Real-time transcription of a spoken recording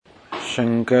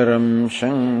शङ्करं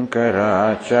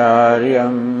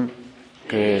शङ्कराचार्यं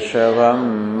केशवं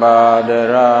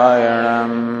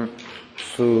बादरायणं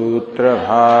सूत्रभाष्यकृतौ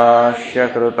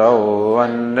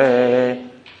वन्दे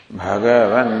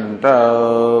भगवन्तौ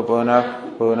पुनः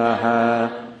पुनः।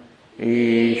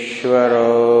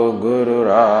 ईश्वरो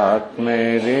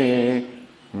गुरुरात्मेति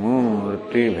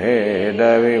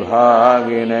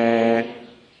मूर्तिभेदविभागिने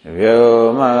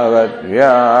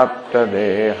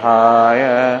व्योमवद्व्याप्तदेहाय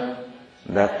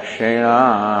दक्षिणामूर्तये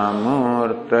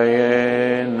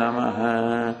नमः।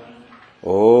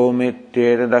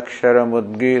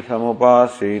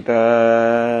 ओमित्येतदक्षरमुद्गीतमुपासीत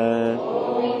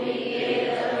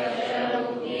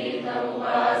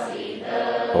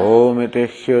ओमिति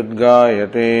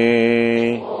ह्युद्गायते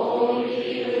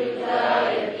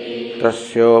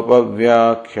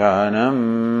तस्योपव्याख्यानम्।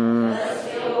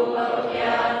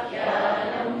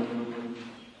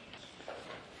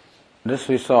 This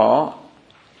we saw,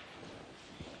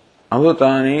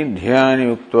 Amrutani dhyani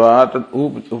uktva tad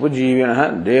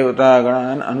upajivinah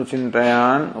devataaganan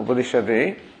anuchintayan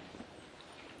upadishyate.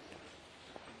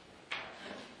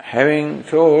 Having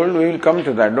told, we will come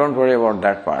to that, don't worry about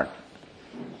that part.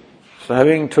 So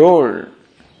having told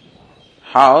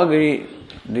how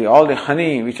all the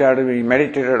honey which are to be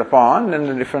meditated upon, then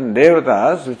the different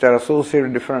devatas which are associated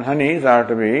with different honeys are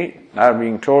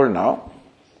being told now.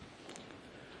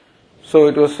 So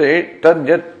it was said, tad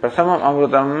yat prasamam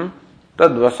amrutam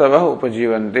tad vasavah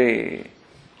upajivanti.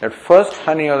 That first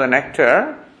honey or the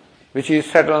nectar, which is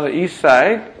set on the east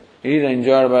side, is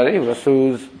enjoyed by the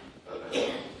Vasus.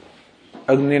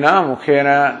 Agnina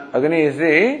mukhena. Agni is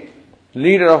the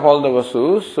leader of all the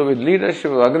Vasus. So with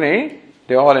leadership of Agni,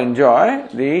 they all enjoy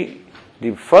the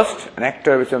first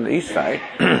nectar which is on the east side.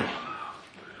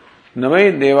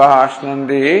 Namai devaha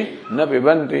ashnanti na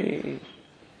pibanti.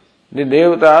 The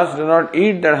devatas do not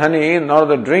eat that honey nor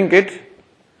they drink it.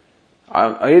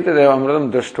 Ayitadeva amrutam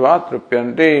drishtva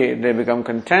trupyanti. They become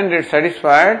contented,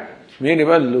 satisfied, merely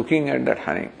by looking at that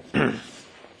honey.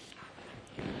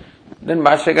 Then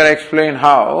Bhashyakara explained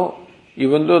how,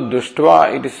 even though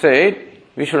drishtva it is said,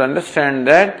 we should understand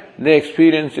that they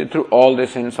experience it through all the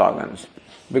sense organs.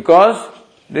 Because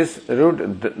this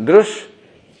root drush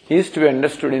is to be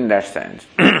understood in that sense.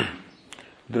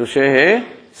 Drushehe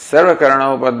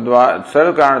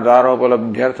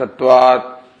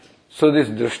sarvakaranadvaropalabdhyarthatvat. So this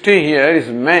drishti here is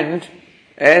meant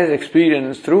as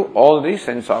experience through all the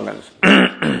sense organs.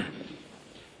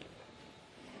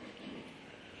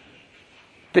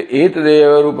 Te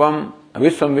etadeva rupam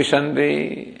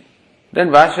avissamvishanti. Then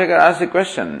Bhashyakara asks the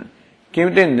question,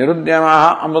 Kimte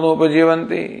nirudyamaha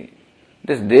ambanupajivanti.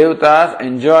 These devatas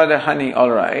enjoy the honey,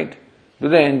 alright. Do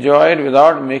they enjoy it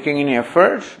without making any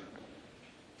effort?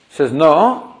 Says,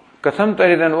 no. Katham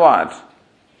tari, then what?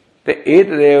 Te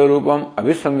etadeva rupam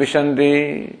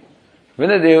avissamvishanti. When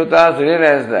the devatas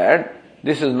realize that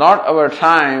this is not our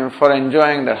time for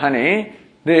enjoying the honey,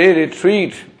 they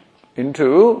retreat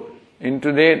into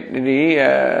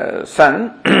the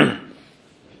sun.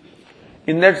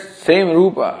 In that same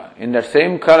rupa, in that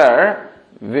same color,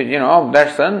 of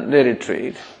that sun, they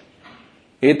retreat.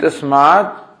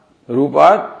 Etasmat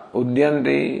rupat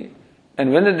udyanti.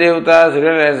 And when the devatas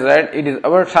realize that it is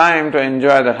our time to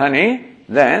enjoy the honey,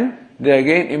 then they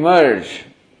again emerge,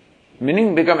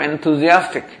 meaning become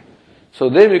enthusiastic. So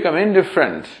they become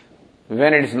indifferent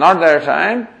when it is not their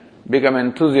time, become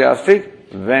enthusiastic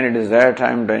when it is their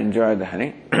time to enjoy the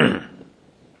honey.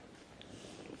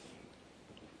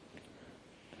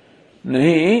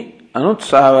 Nahi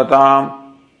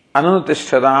anutsahavatam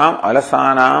anutishtatam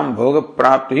alasanam bhoga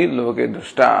prapti loke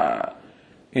dushta.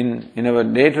 In our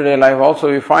day-to-day life also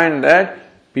we find that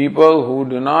people who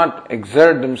do not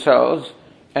exert themselves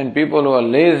and people who are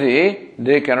lazy,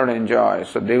 they cannot enjoy.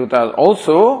 So devatas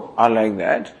also are like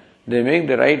that. They make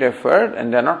the right effort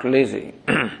and they are not lazy.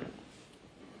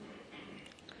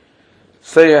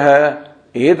 Sayaha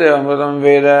ete amrutam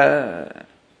veda.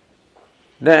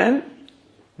 Then,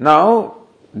 now,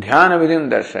 dhyana vidhim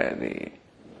darshayati.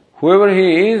 Whoever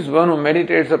he is, one who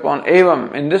meditates upon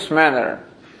evam in this manner.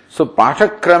 So,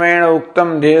 pathakramena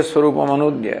uktam dheya swarupam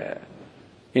anudya.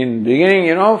 In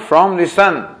beginning, from the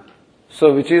sun,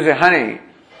 so which is a honey,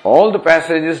 all the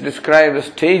passages describe the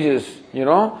stages,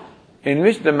 in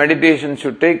which the meditation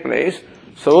should take place.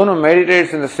 So, one who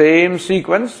meditates in the same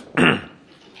sequence,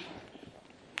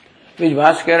 which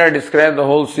Bhaskara described the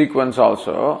whole sequence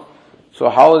also. So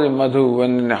how the madhu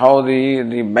and how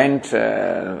the bent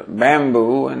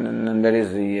bamboo and there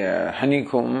is the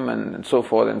honeycomb and so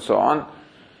forth and so on.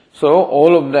 So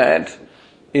all of that,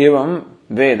 evam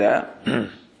Veda,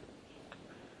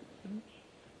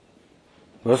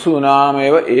 Vasunam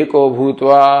eva eko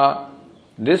bhutva.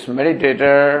 this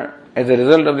meditator, as a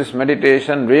result of this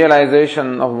meditation,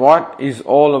 realization of what is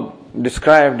all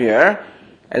described here,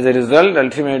 as a result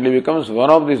ultimately becomes one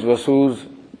of these vasus.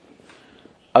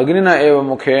 Agnina eva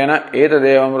mukhena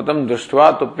etadeva amritam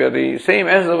drishtva tupyati. Same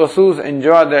as the vasus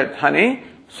enjoy that honey,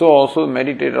 so also the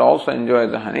meditator also enjoys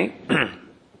the honey.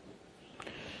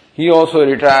 He also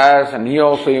retires and he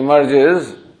also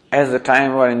emerges as the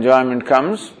time for enjoyment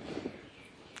comes.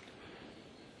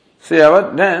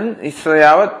 Sayavat then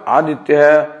Isayavat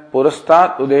Aditya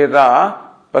Purastat Udeta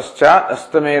Paschat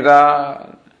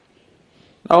Astameta.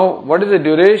 Now, what is the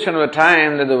duration of the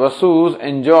time that the vasus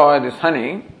enjoy this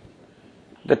honey?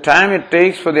 The time it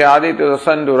takes for the Aditya, the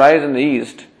sun, to rise in the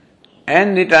east,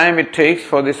 and the time it takes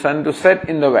for the sun to set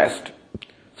in the west.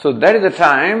 So that is the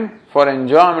time for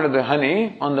enjoyment of the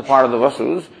honey on the part of the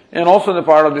vasus and also on the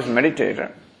part of this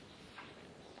meditator.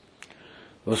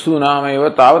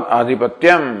 Vasunameva tavat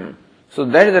adhipatyam. So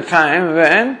that is the time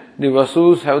when the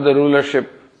vasus have the rulership.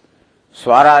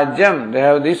 Swarajyam, they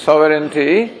have the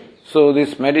sovereignty. So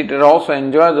this meditator also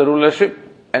enjoys the rulership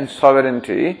and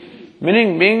sovereignty.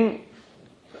 Meaning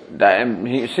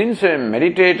since he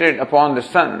meditated upon the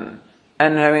sun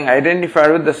and having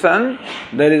identified with the sun,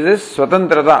 there is this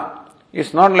swatantrata.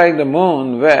 It's not like the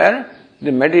moon where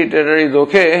the meditator is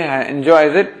okay,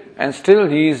 enjoys it, and still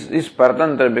he is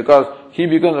paratantra because he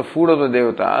becomes the food of the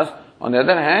devatas. On the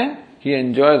other hand, he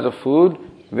enjoys the food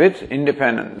with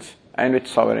independence and with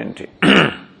sovereignty.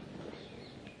 Now,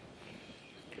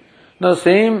 the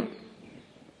same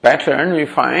pattern we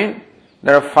find,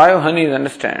 there are 5 honeys,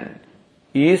 understand.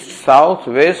 East, south,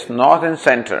 west, north and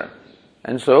center.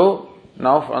 And so,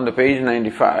 now on the page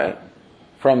 95,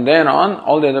 from then on,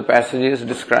 all the other passages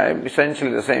describe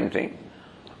essentially the same thing.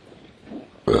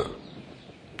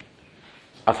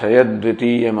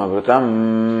 Athayadvitiyam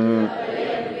avrutam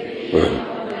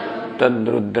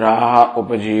tadrudraha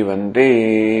upajivante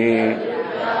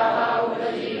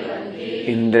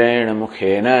indrena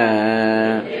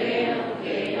mukhena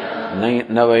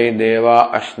navai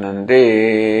deva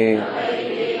ashnante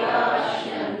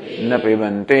न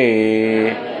पिबन्ते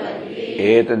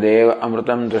एतदेव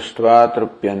अमृतं दृष्ट्वा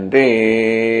तृप्यन्ते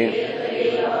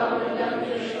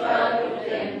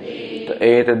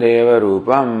एतदेव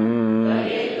रूपम्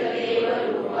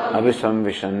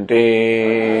अभिसंविशन्ते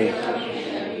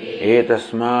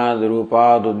एतस्माद्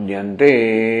रूपादुद्यन्ते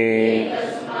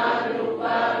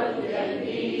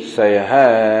स यः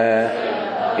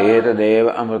एतदेव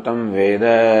अमृतं वेद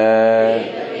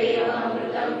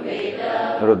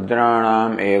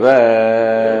रुद्राणाम् एव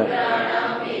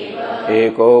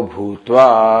एको भूत्वा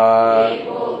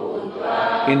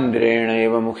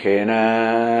इन्द्रेणैव मुखेन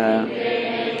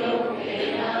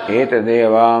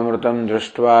एतदेवामृतं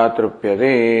दृष्ट्वा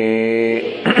तृप्यते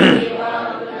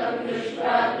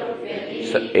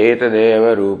स एतदेव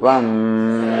रूपम्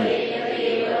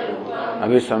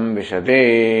अभिसंविशते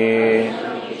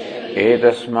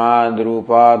एतस्माद्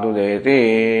रूपादुदेति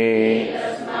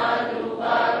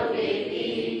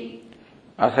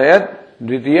Athayat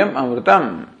Dvitiyam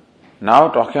Amrutam. Now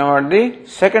talking about the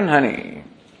second honey,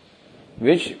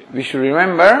 which we should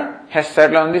remember has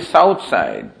settled on the south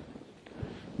side.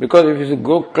 Because if you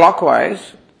go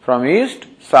clockwise from east,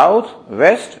 south,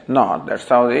 west, north, that's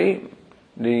how the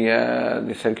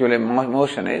circular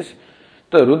motion is.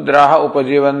 So Rudraha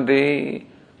Upajivanti.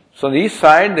 So the east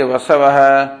side, the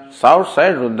Vasavaha, south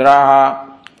side,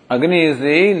 Rudraha. Agni is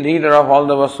the leader of all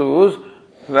the Vasus,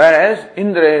 whereas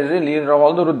Indra is the leader of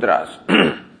all the Rudras.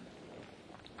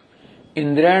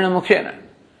 Indrayana Mukhena.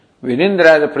 With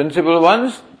Indra, the principal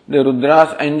ones, the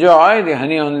Rudras enjoy the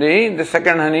honey on the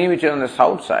second honey which is on the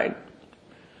south side.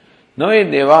 Noi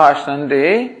deva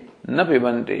ashtante na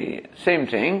pibanti. Same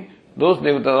thing, those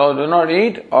devatas do not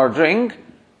eat or drink.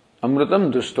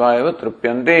 Amrutam dustvaiva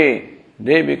trupyante.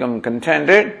 They become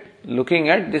contented looking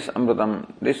at this amrutam,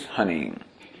 this honey.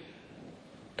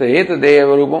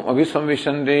 Etadeva rupam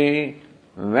abhisamvishanti.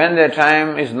 When their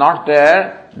time is not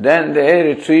there, then they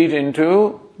retreat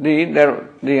into the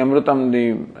amrutam,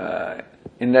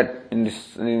 in the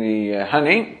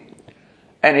honey.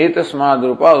 And etasmad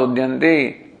rupa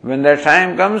udyanti. When their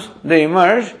time comes, they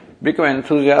emerge, become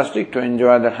enthusiastic to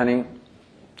enjoy the honey.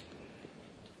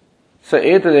 So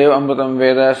etadeva amrutam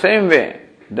veda, same way.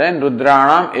 Then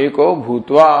rudranam eko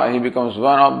bhutva. He becomes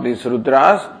one of these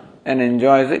rudras and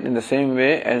enjoys it in the same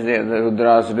way as the other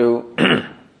Rudras do.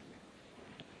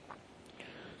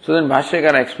 So then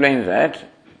Bhashyakara explains that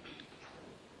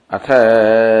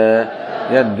Atha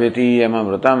yadvitiyam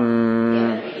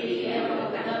amrutam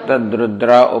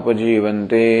tadrudra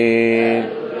upajivante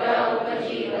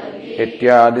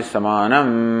ityadi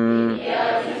samanam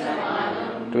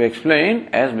to explain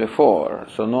as before.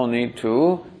 So no need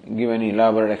to give any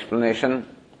elaborate explanation.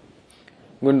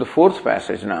 Go to the fourth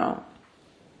passage now.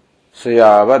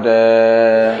 Sayavad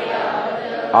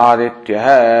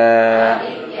Adityah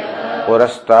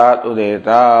Purastat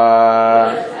Udeta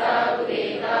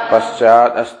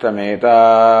Paschat Astameta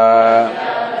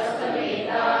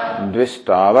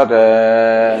Dvistavat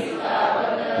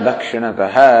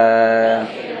Dakshinatah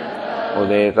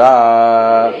Udeta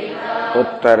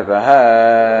Uttartah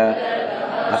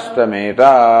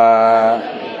Astameta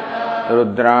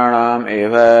Rudranam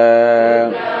eva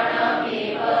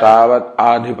Tavat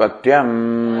Adhipatyam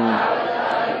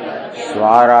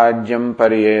Swarajyam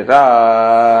Pariyeta.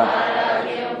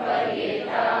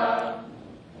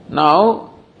 Now,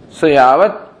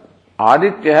 Sayavat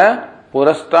Aditya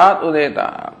Purastat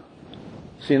Udeta.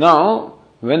 See now,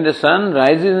 when the sun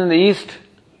rises in the east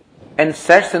and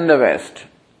sets in the west,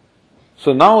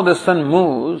 so now the sun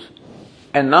moves,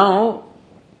 and now,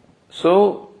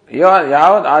 so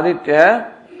Yavat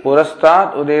Aditya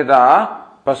Purastat Udeta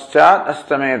Paschat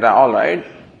Astameta. All right.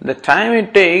 The time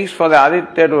it takes for the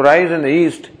Aditya to rise in the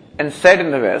east and set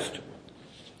in the west,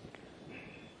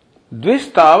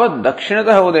 Dvistavat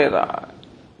Dakshinatah Udeta.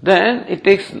 Then it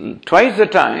takes twice the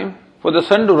time for the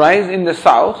sun to rise in the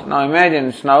south. Now imagine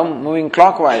it's now moving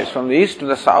clockwise from the east to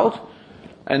the south,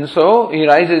 and so he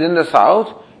rises in the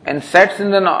south and sets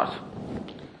in the north.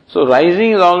 So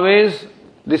rising is always,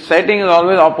 the setting is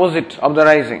always opposite of the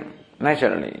rising,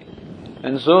 naturally.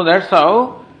 And so that's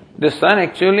how the sun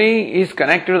actually is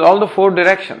connected with all the four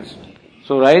directions.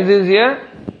 So rises here,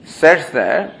 sets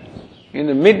there. In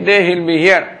the midday he'll be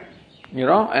here,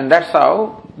 and that's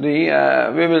how we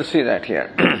will see that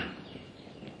here.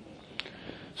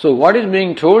 So what is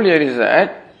being told here is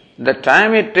that the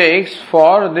time it takes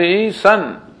for the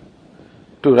sun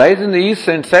to rise in the east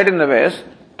and set in the west,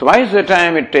 twice the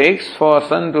time it takes for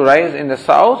sun to rise in the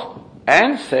south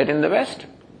and set in the west.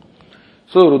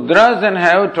 So Rudras then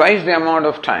have twice the amount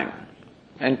of time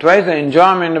and twice the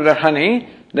enjoyment of the honey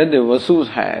that the Vasus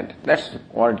had. That's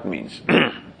what it means.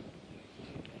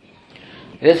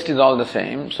 Rest is all the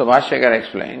same. So Bhashyakara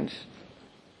explains.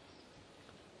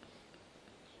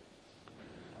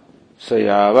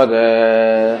 Sayavad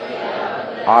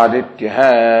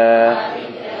Adityah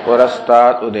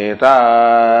Purastat Udeta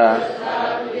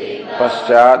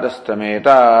Paschat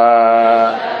Astameta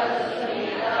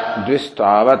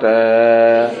Dvistavat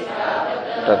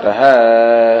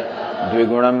Tatah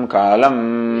Dvigunam Kalam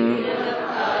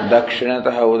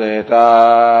Dakshinatah Udeta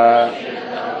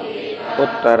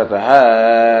Uttartah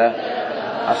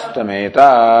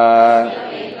Astameta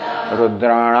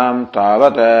Rudranam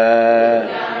Tavat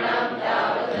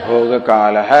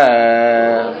Bhogakalah.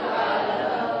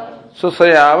 So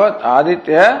Sayavat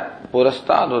Aditya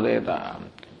Purastat Udeta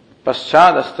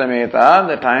Paschat Astameta,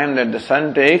 the time that the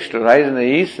sun takes to rise in the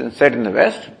east and set in the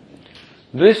west.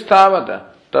 Dvistavata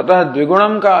Tatah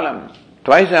Dvigunam Kalam,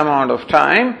 twice the amount of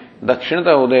time.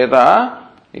 Dakshinata Udeta,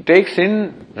 it takes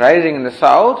in rising in the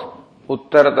south.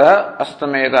 Uttarata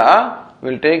Astameta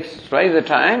will take twice the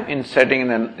time in setting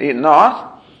in the north.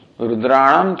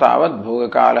 Rudranam Tavat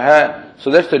Bhogakalah. So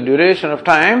that's the duration of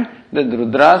time that the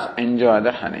Rudras enjoy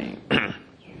the honey.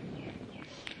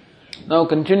 Now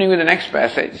continuing with the next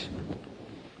passage.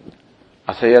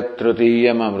 Asayat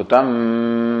Trutiyam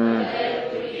Amrutam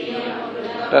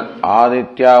Tat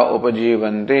Aditya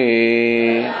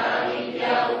Upajivanti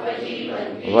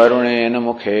Varunena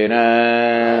Mukhena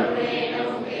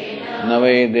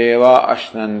Navai Deva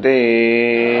Ashnanti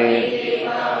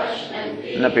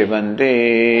Napibanti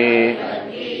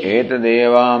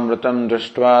Etadevamrutam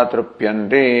Drushtva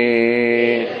Trupyanti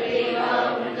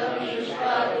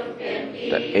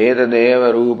Etadeva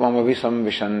Rupam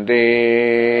Avisamvishanti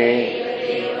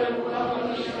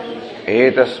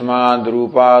Etasmad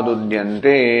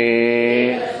Rupadudyanti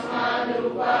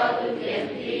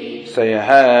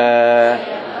Sayaha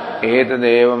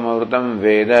Etadevam Amrutam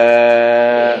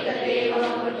Veda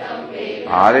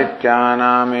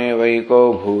Adityaname Vaiko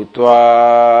Bhutva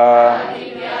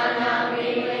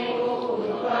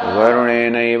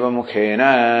Varunenaiva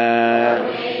Mukhena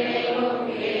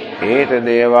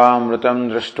Etadevamrutam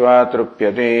Drushtva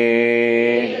Trupyate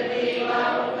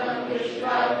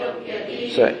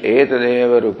Sa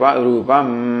Etadeva Rupam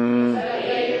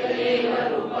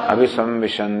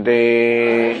Avisamvishante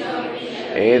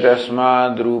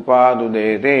Etasmad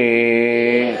Rupadudete.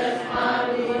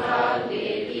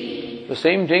 The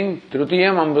same thing,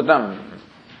 Trutiyam Amrutam.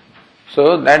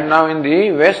 So that now in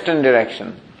the western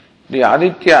direction, the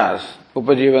Adityas,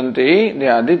 Upajivanti, the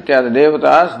Aditya, the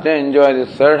Devatas, they enjoy the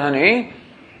third honey.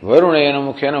 Varunena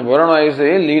Mukhena, Varuna is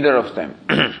the leader of them.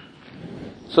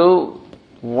 So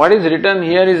what is written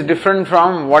here is different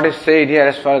from what is said here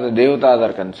as far as the devatas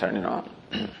are concerned,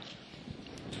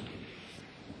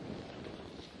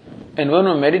 And one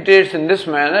who meditates in this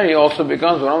manner, he also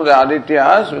becomes one of the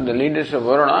Adityas with the leadership of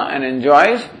Varuna and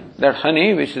enjoys that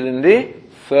honey which is in the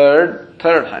third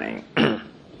honey.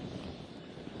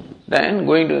 Then,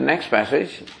 going to the next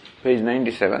passage, page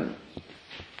 97.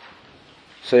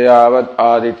 Sayavat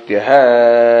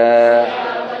Adityah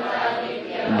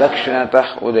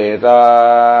Dakshinatah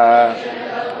Udeta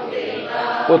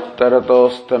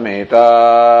Uttaratostameta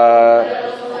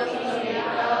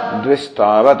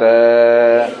Dvistavat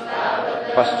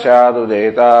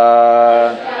Paschadudeta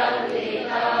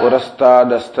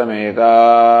Purastadastameta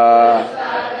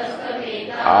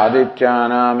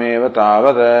Adityanameva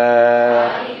tavat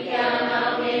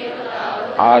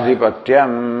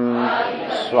Adhipatyam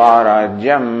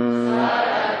Swarajyam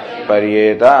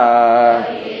Paryeta.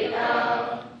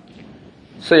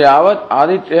 So Yavat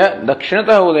Aditya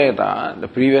Dakshinata Udeta. The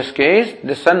previous case,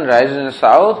 the sun rises in the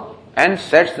south and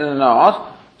sets in the north.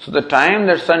 So the time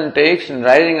that sun takes in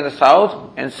rising in the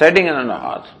south and setting in the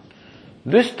north.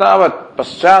 Dvistavat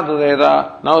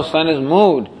Paschadudeta. Now sun is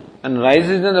moved and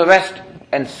rises in the west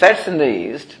and sets in the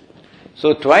east.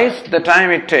 So twice the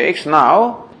time it takes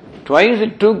now, twice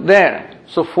it took there.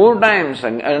 So 4 times,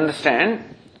 I understand.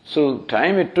 So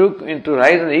time it took to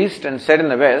rise in the east and set in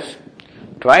the west.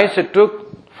 Twice it took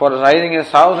for rising in the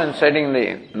south and setting in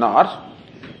the north.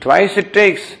 Twice it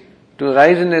takes to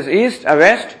rise in the east,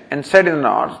 west and set in the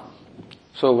north.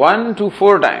 So 1 to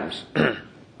 4 times.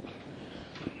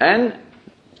 And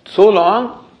so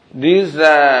long these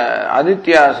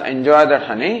Adityas enjoy that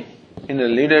honey in the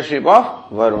leadership of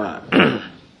Varuna.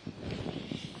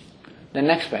 The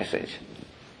next passage.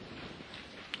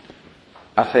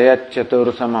 Asayat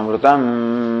chaturtham amrutam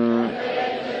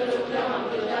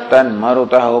tan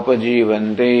marutah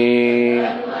upajivanti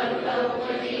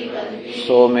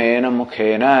somena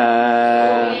mukhena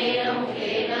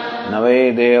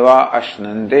navai deva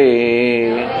ashnante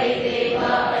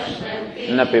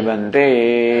na pibante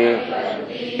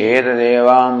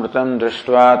etadevamrutam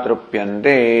drishtva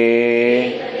trupyante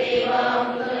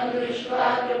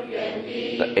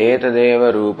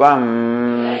etadeva rupam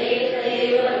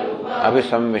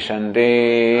abhisamvishante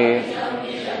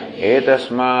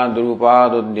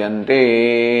etasmadrupadudyante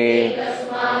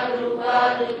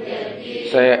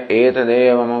saya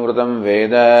etadevamamrutam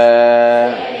veda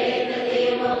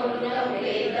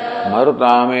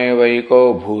marutamevayiko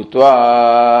bhutva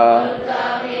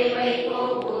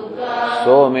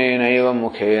somenaiva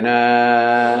mukhena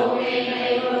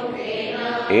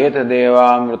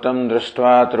etadevamrutam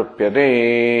drishtva trupyate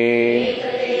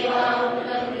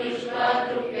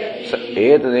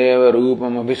etadeva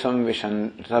rupam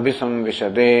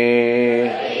abhisamvishate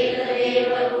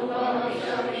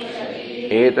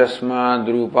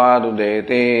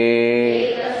etasmadrupadudete.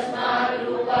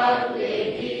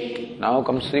 Now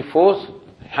comes the 4th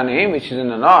honey which is in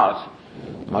the north.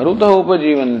 Maruta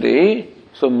upajivanti.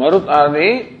 So Marut are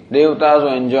the devatas who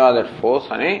enjoy that 4th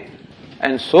honey.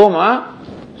 And Soma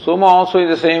also is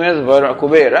the same as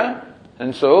Kubera.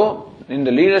 And so in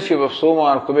the leadership of Soma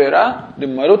or Kubera, the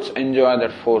Maruts enjoy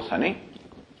that 4th honey.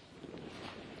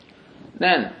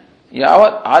 Then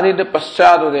Yavat Aditya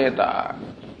Paschadudeta.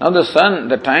 Now the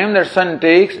time that sun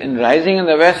takes in rising in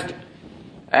the west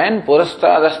and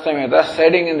Purastadastameta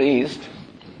setting in the east,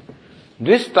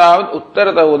 Dvistavat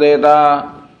Uttarata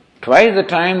Udeta, twice the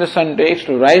time the sun takes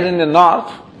to rise in the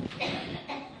north,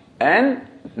 and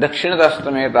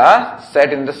Dakshinadastameta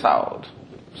set in the south.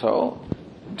 So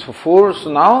 4, so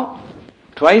now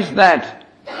twice that,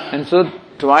 and so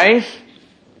twice,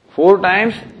 4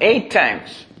 times, 8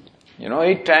 times.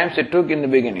 8 times it took in the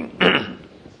beginning.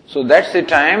 So that's the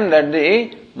time that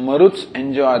the Maruts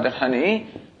enjoy the honey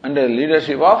under the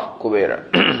leadership of Kubera.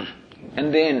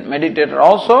 And then meditator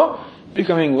also,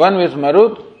 becoming one with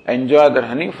Marut, enjoy the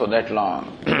honey for that long.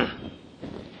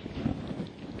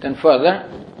 Then further,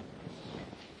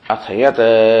 Athayat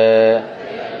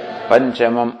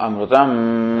Panchamam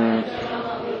Amrutam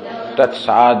Tat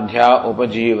Sadhya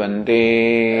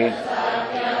Upajivanti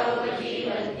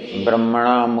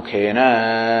Brahmana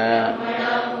Mukhena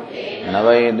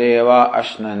Navai Deva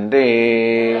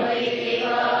Ashnante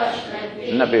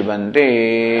Na Pibante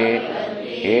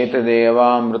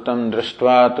Etadevamrutam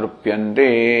Drishtva Trupyante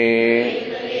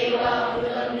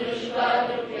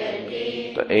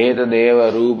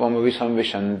Etadeva Rupam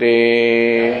Visamvishante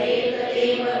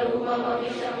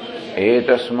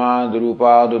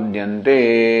Etasmadrupadudyante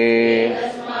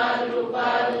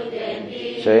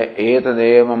Se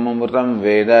etadevamamrutam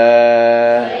Veda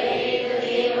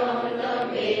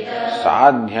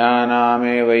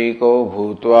साध्यानामेवैको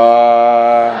भूत्वा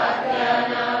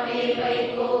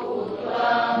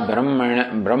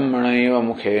ब्रह्मणैव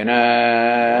मुखेन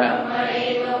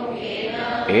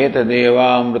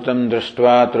एतदेवामृतं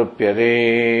दृष्ट्वा तृप्यते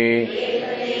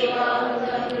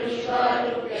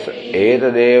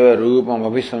एतदेव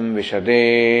रूपमभिसंविशते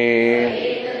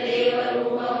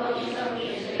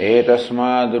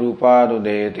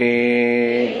एतस्माद्रूपादुदेति.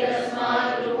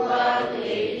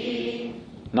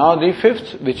 Now the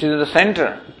fifth, which is the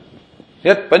center,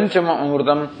 yat panchama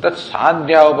amrutam tat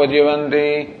sadhya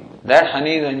upajivanti, that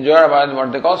honey is enjoyed by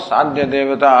what they call sadhya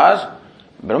devatas,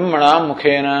 brahmana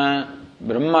mukhena.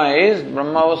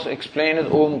 Brahma was explained as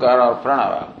Omkara or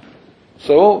Pranava.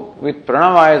 So with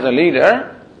Pranava as a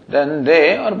leader, then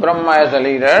they, or Brahma as a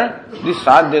leader, the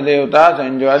sadhya devatas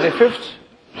enjoy the fifth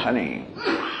honey.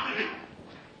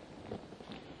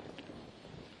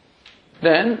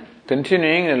 Then,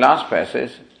 continuing the last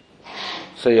passage,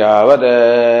 Sayavad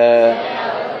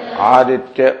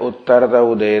Aditya Uttarata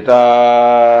Udeta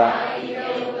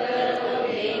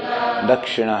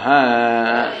Dakshinaha.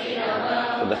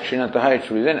 So Dakshinataha it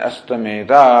should be then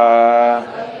Astameta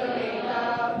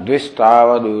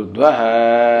Dvistavad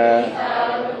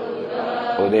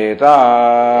Udeta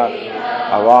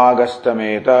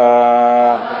Avagastameta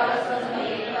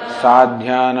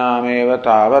Sadhyanameva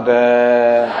Tavat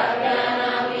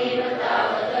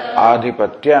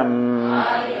Adhipatyam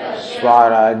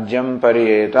Swarajyam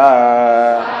Pariyeta.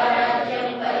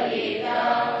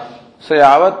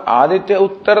 Sayavat Aditya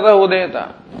Uttarata Udeta.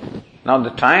 Now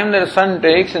the time that the sun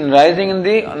takes in rising in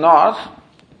the north,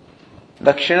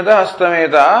 Dakshinata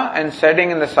Astameta, and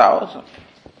setting in the south,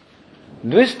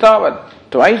 Dvistavat,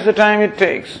 twice the time it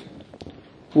takes.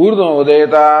 Urdhva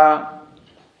Udeta.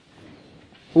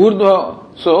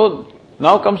 Urdhva. So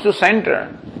now comes to center.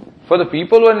 For the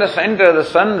people who are in the center, the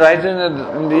sun rises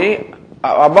in the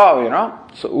above,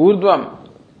 So Urdhvam,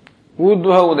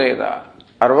 Urdhva Udeta,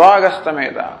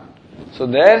 Arvagastameta. So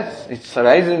there it's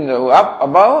rising up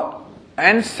above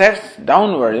and sets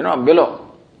downward, below.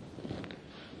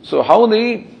 So how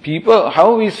we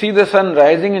see the sun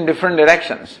rising in different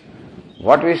directions.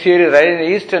 What we see is rising in the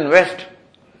east and west,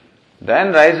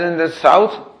 then rises in the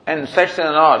south and sets in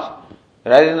the north.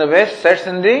 Rises in the west, sets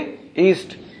in the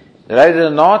east. Rises in the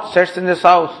north, sets in the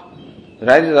south.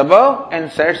 Rises above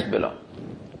and sets below.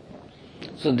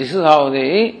 So this is how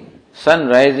the sun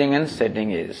rising and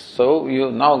setting is. So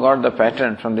you now got the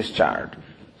pattern from this chart.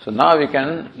 So now we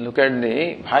can look at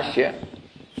the Bhashya.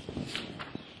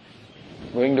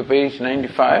 Going to page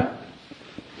 95,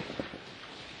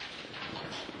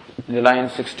 the line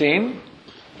 16.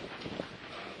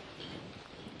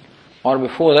 Or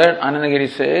before that, Anandagiri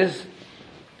says,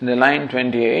 in the line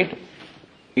 28,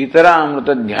 Itara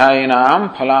amrita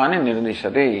dhyayanam phalani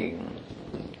nirdishati.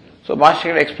 So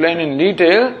Bhashya explained in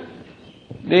detail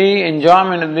the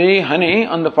enjoyment of the honey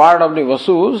on the part of the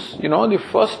Vasus,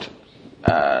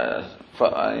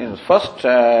 the first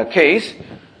case.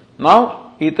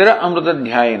 Now, Itara Amrita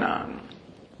Dhyayana.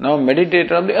 Now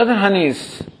meditate on the other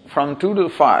honeys from 2 to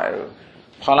 5.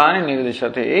 Phalani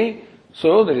Nirdishati.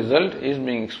 So the result is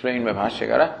being explained by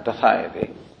Bhashyakara. Tathayati.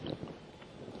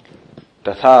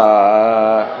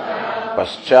 Tatha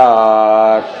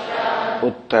Paschat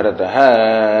Uttarataha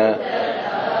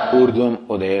Urdhvam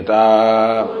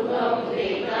Udeta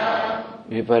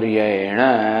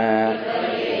Viparyayena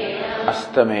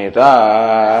Astameta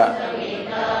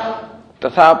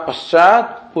Tatha Paschat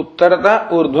Uttarata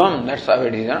Urdhvam. That's how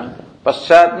it is.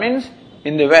 Paschat means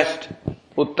in the west.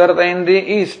 Uttarata in the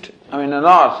east. In the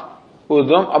north.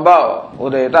 Urdhvam above.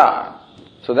 Udeta.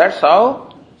 So that's how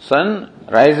sun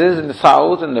rises in the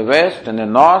south, in the west, in the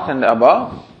north, and the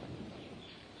above.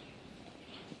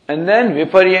 And then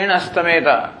Viparyena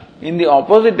Astameta. In the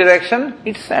opposite direction,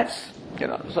 it sets.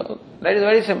 So that is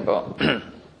very simple.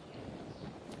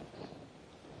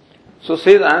 So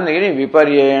says Anandagiri,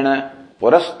 Viparyena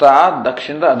Purastad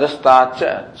Dakshinta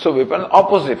Adhastacha. So Viparyena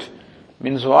opposite.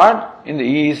 Means what? In the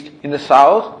east, in the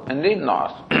south, and the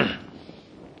north.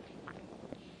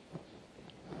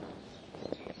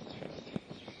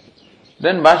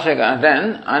 Then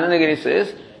Anandagiri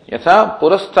says, Yatha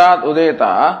Purastad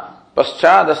Udeta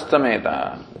Paschad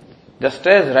Astameta. Just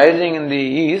as rising in the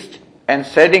east and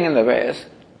setting in the west,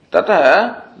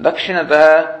 Tata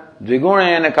Dakshinata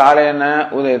Dvigunena Kalena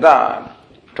Udeta.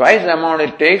 Twice the amount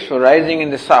it takes for rising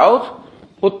in the south,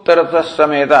 Uttarata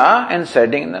Sameta, and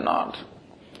setting in the north.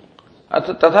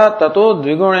 Tata Tato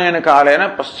Dvigunena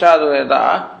Kalena Paschad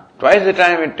Udeta. Twice the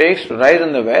time it takes to rise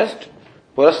in the west,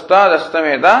 Purastad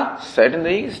Astameta, set in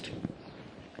the east.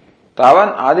 Tavan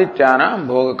Adityana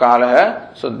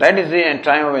Bhogakalaha. So that is the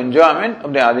time of enjoyment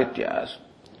of the Adityas.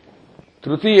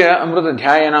 Trutiya Amrita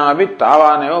Dhyayana Abhi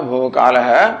Tavaneva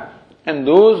Bhogakalaha. And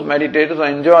those meditators who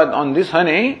enjoy on this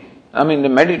honey, they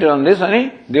meditate on this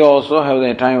honey, they also have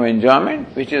the time of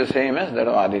enjoyment, which is the same as that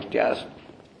of Adityas.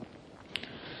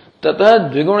 Tata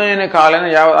Dvigunena Kalena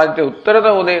Yavad Aditya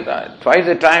Uttarata Udeta. Twice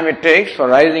the time it takes for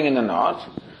rising in the north.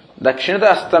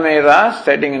 Dakshinata Astameda,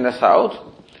 setting in the south.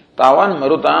 Tavan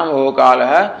Marutam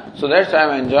Bhogakalaha. So that's time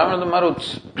of enjoyment of the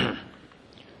Maruts.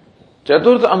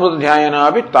 Chaturtha Amrita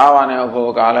Dhyayana Abhi Tavaneva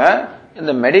Bhogakalaha. And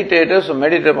the meditators who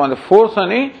meditate upon the fourth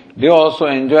honey, they also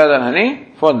enjoy the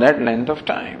honey for that length of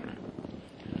time.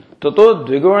 Tato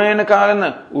Dvigunena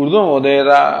Kalena Urdhvam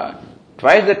Udeta.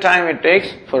 Twice the time it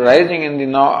takes for rising in the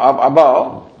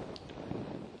above,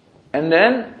 and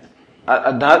then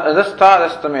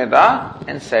adhastha adhastameta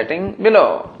and setting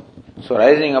below. So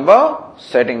rising above,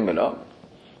 setting below.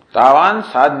 Tavan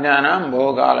sadhyanam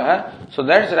bhogalaha. So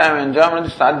that's the time of enjoyment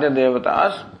of the sadhya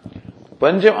devatas.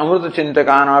 Pancham amrita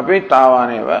chintakanapi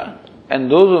tavaneva.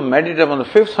 And those who meditate upon the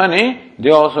fifth honey,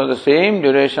 they also have the same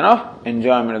duration of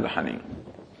enjoyment of the honey.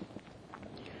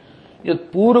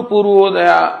 Yat pura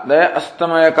purvodaya daya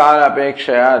astamaya kala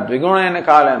apekshaya dviguna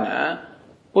kalena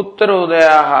uttara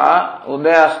udayaha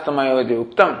udayastamaya iti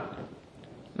uktam.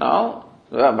 Now,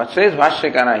 but says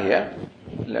Bhashyakara here,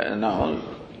 now,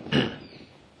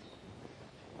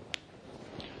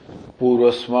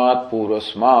 purvasmat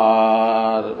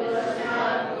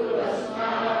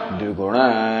dviguna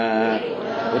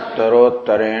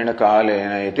uttarottarena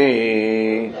kalena iti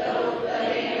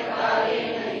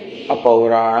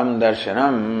Apauranam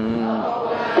darshanam.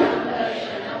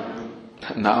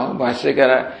 Now,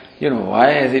 Bhashyakara, why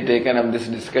has he taken up this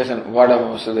discussion? What are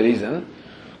most of the reasons?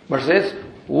 But says,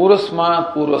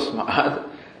 Purvasmat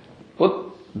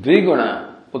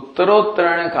Dviguna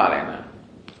Uttarottarana Kalena.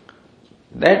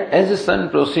 That as the sun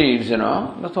proceeds, that's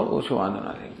all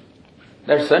Ushuvandana.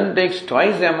 That sun takes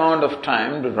twice the amount of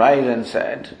time to rise and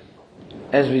set,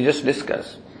 as we just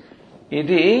discussed.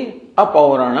 Iti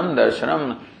Apauranam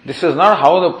darshanam. This is not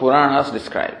how the Puranas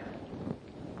describe.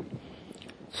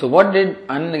 So what did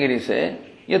Anandagiri say?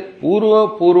 Yat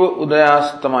purva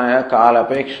udayastamaya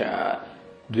kalapeksha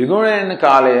dviguna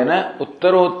kalena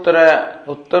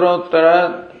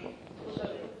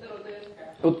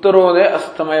uttarodaya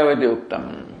astamaya vidi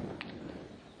uktam.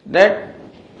 That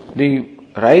the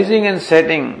rising and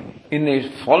setting in the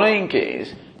following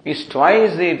case is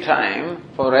twice the time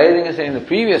for rising and setting in the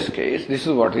previous case. This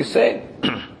is what he said.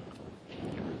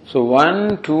 So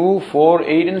 1, 2, 4,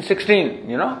 8 and 16,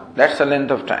 that's the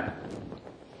length of time.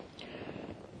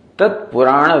 Tat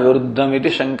Purana Viruddham iti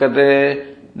shankate.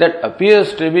 That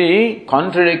appears to be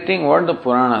contradicting what the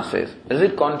Purana says. Does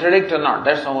it contradict or not?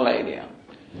 That's the whole idea.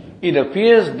 It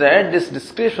appears that this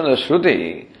description of the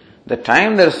Shruti, the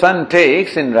time the sun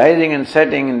takes in rising and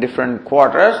setting in different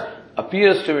quarters,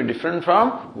 appears to be different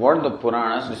from what the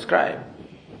Puranas describe.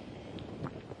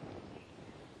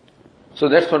 So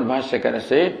that's what Bhashyakara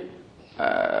said.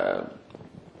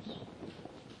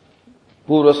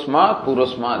 Purvasmat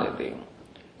iti.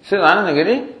 Says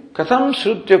Anandagiri, Katham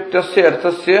Shrutyuktasya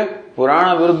Arthasya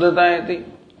Purana Viruddhata iti.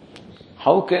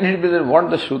 How can it be that what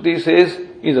the Shruti says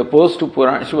is opposed to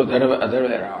Purana? It should be the other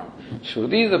way around.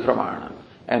 Shruti is the Pramana,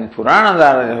 and Puranas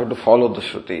have to follow the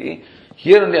Shruti.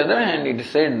 Here on the other hand, it is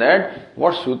said that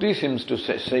what Shruti seems to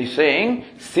saying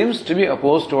seems to be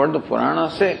opposed to what the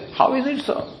Puranas say. How is it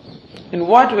so? In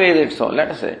what way is it so? Let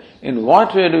us say, in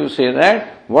what way do you say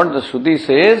that what the Shruti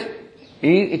says,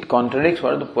 it contradicts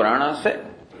what the Puranas say?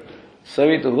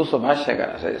 Savituhu, so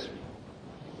Bhashyakara says,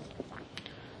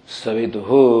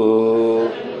 Savituhu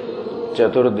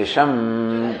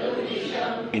Chaturdisham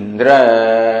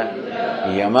Indra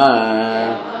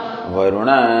Yama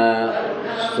Varuna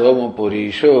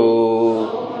Somapurishu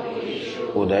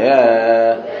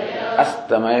Udaya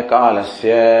Astamaya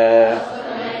Kalasya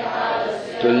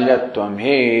Tulyatvam hi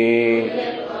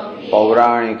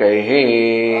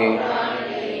Pauranikaihi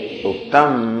Uktam.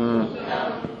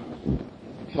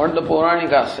 What the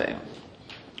Pauranika say?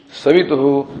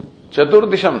 Savituhu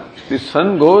Chaturdisham. The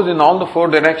sun goes in all the four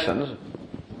directions.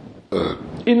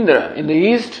 Indra, in the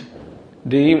east,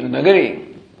 the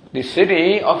Nagari, the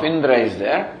city of Indra is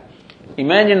there.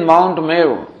 Imagine Mount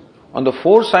Meru. On the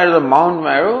four sides of Mount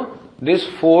Meru, these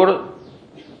four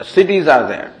cities are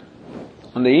there.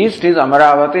 On the east is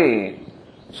Amaravati.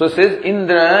 So it says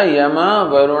Indra, Yama,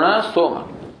 Varuna, Soma.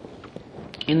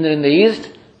 Indra in the east,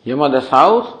 Yama the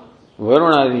south,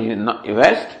 Varuna the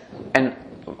west, and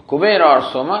Kubera or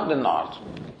Soma the north.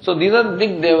 So these are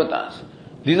big devatas.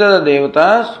 These are the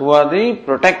devatas who are the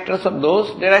protectors of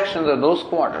those directions, of those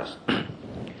quarters.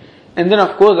 And then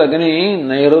of course Agni,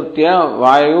 Nairutya,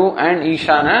 Vayu and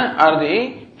Ishana are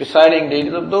the presiding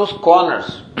deities of those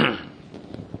corners.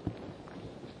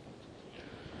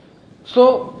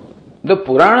 So, the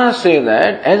Puranas say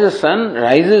that as the sun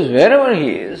rises wherever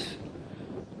he is,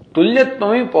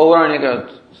 Tulyatmami Pauranika.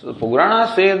 So, the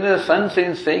Puranas say that the sun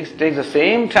takes the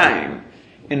same time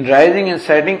in rising and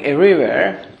setting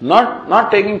everywhere,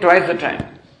 not taking twice the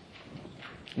time.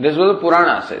 That's what the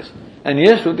Purana says. And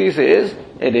here Shruti says,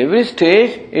 at every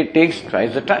stage, it takes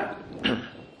twice the time.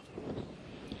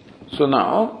 So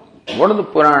now, what do the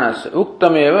Puranas say?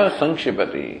 Uktameva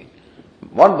Sankshipati.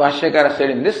 What Bhashyakara said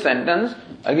in this sentence,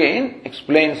 again,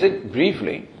 explains it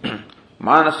briefly.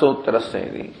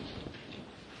 Manasottarasya.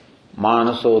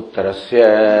 Manasottarasya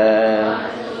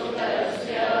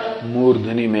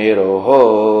Murdhani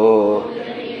Meroho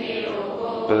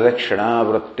Pradakshana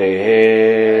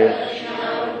Vrittehe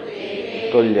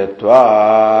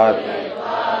Tulyatvat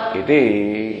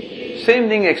Iti. Same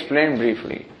thing explained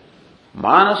briefly.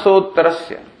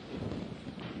 Manasottarasya.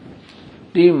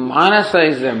 The Manasa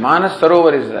is there, Manas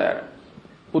Sarovar is there.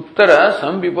 Uttara,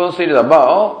 some people say it is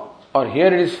above, or here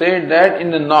it is said that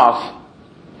in the north.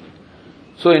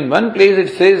 So in one place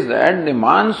it says that the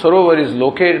Man Sarovar is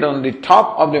located on the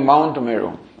top of the Mount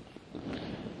Meru.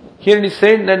 Here it is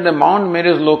said that the Mount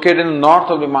Meru is located in the north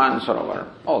of the Man Sarovar.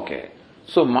 Okay.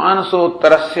 So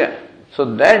Manasottarasya. So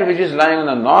that which is lying on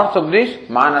the north of this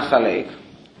Manasa lake.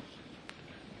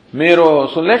 Meru.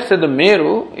 So let's say the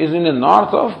Meru is in the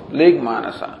north of Lake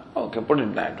Manasa. Okay, put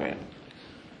it that way.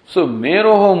 So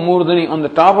Meroho Murdhani, on the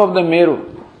top of the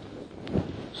Meru.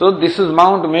 So this is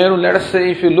Mount Meru. Let us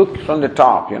say if you look from the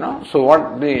top, So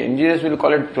what the engineers will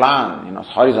call it plan,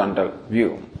 horizontal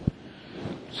view.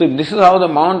 So if this is how the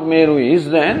Mount Meru is,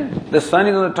 then the sun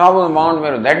is on the top of the Mount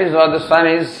Meru. That is how the sun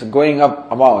is going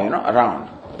up above, around.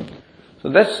 So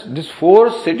these four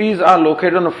cities are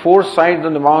located on the four sides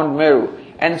of the Mount Meru.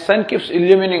 And sun keeps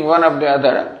illumining one of the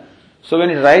other. So when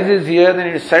it rises here, then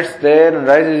it sets there, and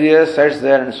rises here, sets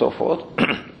there, and so forth.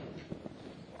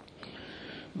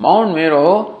 Mount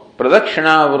Meru,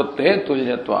 Pradakshana Vritte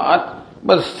Tuljatvat.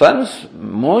 But sun's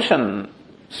motion,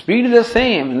 speed is the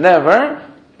same. And therefore,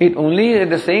 it only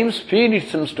at the same speed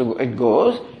it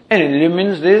goes, and it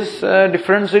illumines these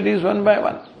different cities one by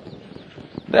one.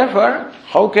 Therefore,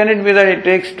 how can it be that it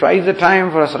takes twice the time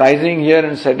for us rising here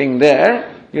and setting there?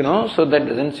 So that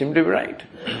doesn't seem to be right.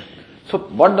 So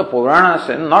what the Puranas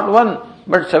say, not one,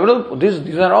 but several,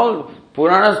 these are all,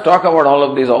 Puranas talk about all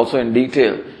of these also in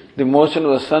detail. The motion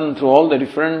of the sun through all the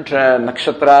different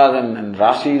nakshatras and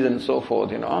rashis and so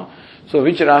forth, So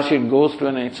which rashi it goes to,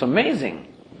 and it's amazing.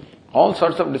 All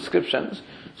sorts of descriptions.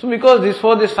 So because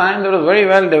before this time that was very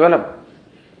well developed.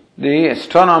 The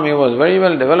astronomy was very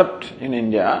well developed in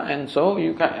India, and so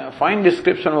you can find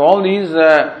description of all these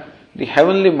the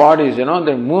heavenly bodies, their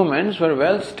movements were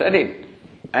well studied,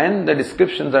 and the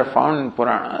descriptions are found in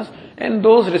Puranas and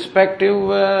those respective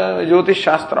Jyotish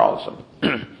Shastra also.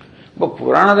 But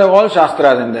Puranas have all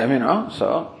Shastras in them,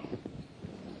 So,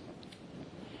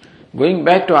 going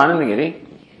back to Anandagiri,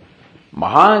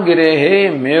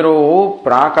 Mahagirehe Mero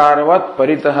Prakarvat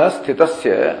Paritah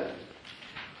Sthitasya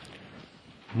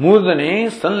Murdhani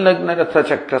Sanlagna Ratha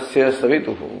Chakrasya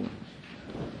Savituhu.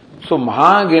 So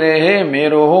Mahagirehe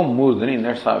Meroho Murdhani,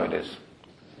 that's how it is.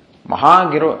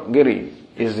 Mahagiri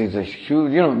is a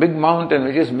huge, big mountain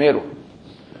which is Meru.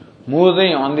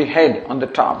 Murdhani on the head, on the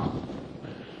top.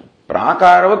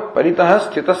 Prakaravat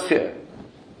Paritah Sthitasya.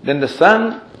 Then the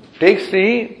sun takes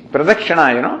the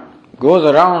Pradakshana, goes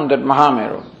around that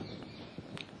Mahameru.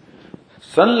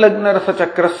 Sanlagna Ratha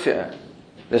Chakrasya.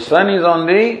 The sun is on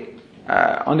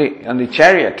the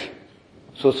chariot.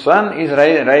 So sun is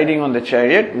riding on the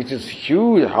chariot, which is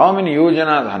huge. How many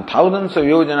yojanas, and thousands of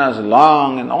yojanas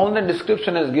long, and all that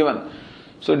description is given.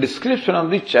 So description of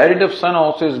the chariot of sun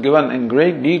also is given in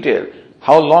great detail.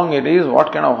 How long it is,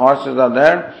 what kind of horses are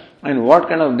there, and what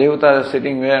kind of devatas are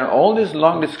sitting where. All these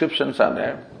long descriptions are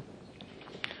there.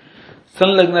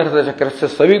 Sanlagna Ratha Chakrasya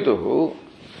Savituhu.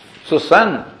 So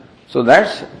sun, so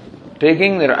that's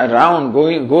taking around,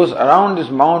 goes around this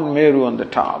Mount Meru on the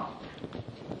top.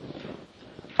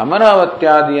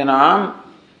 Amaravatyadiyanam,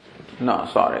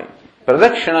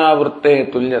 Pradakshana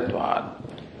Vritte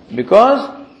Tulyatvad. Because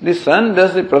the sun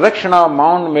does the Pradakshana of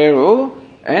Mount Meru,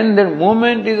 and the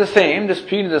movement is the same, the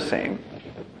speed is the same.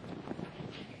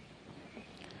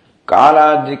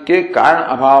 Kalajike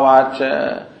Karan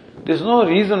Abhavacha. There's no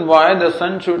reason why the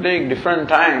sun should take different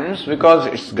times, because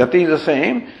its gati is the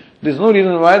same. There's no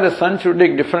reason why the sun should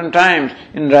take different times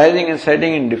in rising and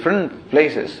setting in different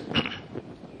places.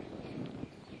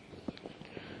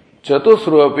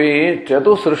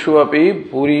 चतुसृषु अपि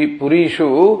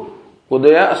purishu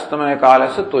udaya astamaya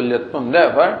kalasa tulyatvam.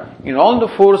 Therefore, in all the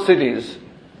four cities,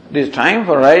 this time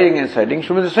for rising and setting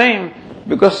should be the same,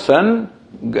 because sun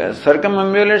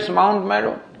circumambulates Mount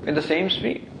Meru with the same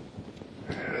speed.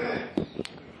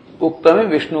 Uktami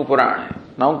Vishnu Purana.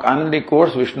 Now Anandi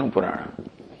quotes Vishnu Purana.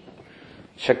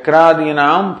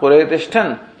 Shakradinam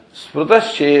puretishtan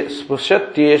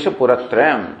spushatyesha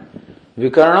puratrayam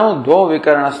vikarno dvo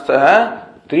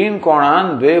vikarnastha trin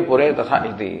konan dve pure tatha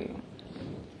iti.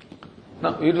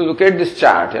 Now you look at this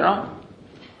chart,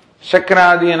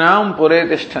 Shakradinam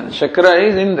puretishtan. Shakra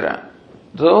is Indra.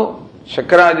 So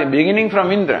Shakradi, beginning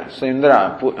from Indra. So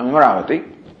Indra, Amaravati.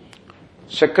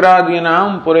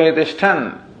 Shakradinam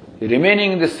puretishtan.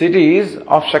 Remaining the cities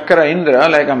of Shakra Indra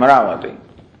like Amaravati.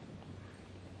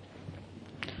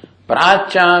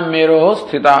 Pracham mero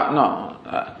sthita,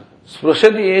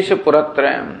 sprushati esha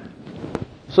puratrayam.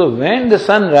 So when the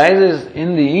sun rises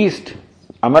in the east,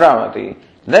 Amaravati,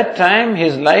 that time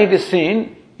his light is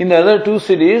seen in the other two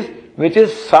cities, which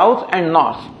is south and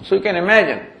north. So you can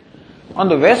imagine. On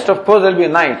the west, of course, there will be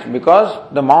night because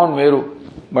the Mount Meru.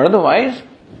 But otherwise,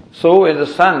 so as the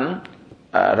sun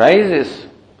rises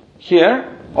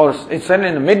here, or it's set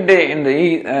in the midday in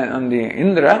on the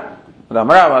Indra, the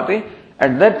Amaravati,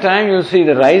 at that time you will see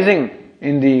the rising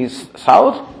in the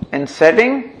south and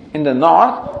setting in the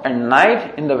north and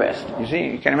night in the west. You see,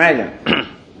 you can imagine.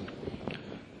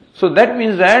 So that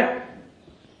means that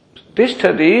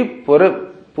tishtati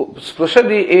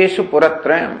sprushati eshu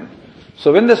puratrayam.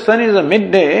 So when the sun is a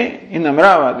midday in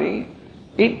Amaravati,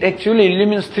 it actually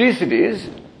illumines three cities,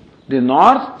 the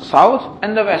north, south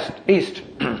and the west, east.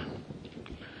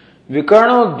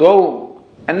 Vikarno dvau,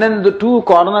 and then the two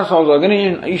corners of Agni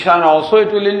and Ishana also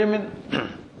it will illumine.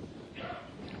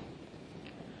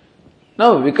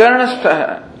 Now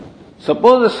Vikarnastha,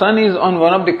 suppose the sun is on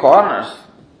one of the corners,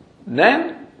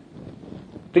 then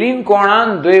Trin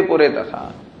konan dve pure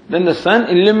tatha. Then the sun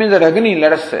illumines the Agni,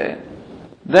 let us say.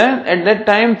 Then at that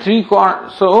time three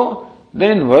corners, so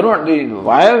then Varun, the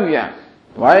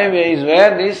Vayavya is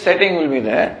where the setting will be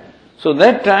there. So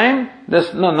that time the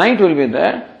night will be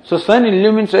there. So sun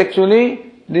illumines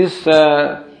actually these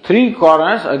three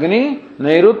corners, Agni,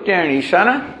 Nairutya and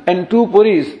Ishana, and two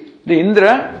Puris, the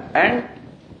Indra and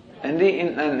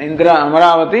Indra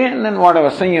Amaravati, and then whatever,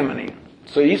 Sanyamani.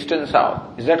 So east and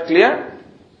south. Is that clear?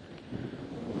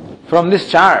 From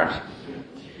this chart,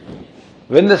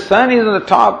 when the sun is on the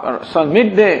top, or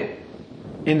midday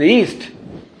in the east,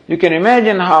 you can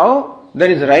imagine how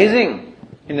there is rising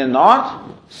in the north,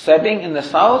 setting in the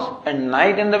south, and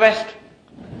night in the west.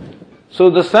 So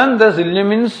the sun thus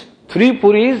illumines three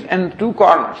puris and two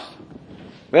corners.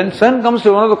 When sun comes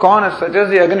to one of the corners, such as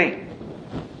the Agni,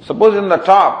 suppose in the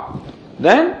top,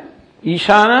 then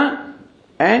Ishana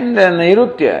and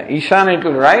Nairutya. Ishana it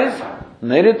will rise,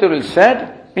 Nairutya will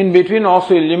set, in between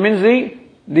also illumines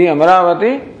the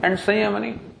Amaravati and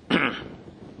Sanyamani.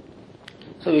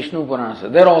 So Vishnu Purana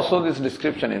says, there also this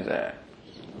description is there.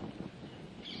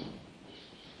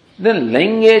 Then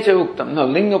Linge cha uktam. Now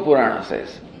Linga Purana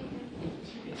says.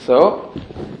 So,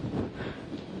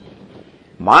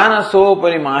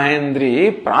 Manasopari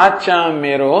Mahendri Pracham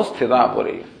Mero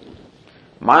Sthitapuri.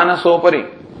 Manasopari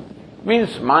means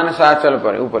Manasachal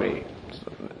Upari.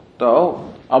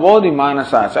 So, above the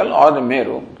Manasachal or the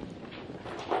Meru,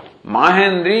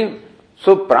 Mahendri,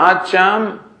 so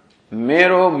Pracham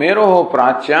Mero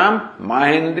Pracham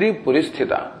Mahendri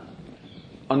Puristhita.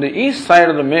 On the east side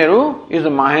of the Meru is the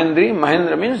Mahendri.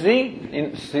 Mahendra means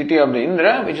the city of the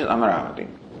Indra, which is Amaravati.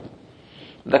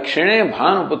 Dakshine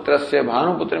Bhanuputrasya.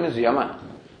 Bhanuputra means Yama.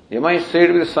 Yama is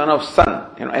said with the son of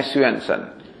sun, S-U-N,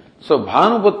 sun. So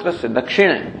Bhanuputrasya,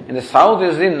 Dakshine. In the south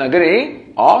is the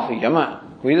Nagari of Yama,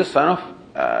 who is the son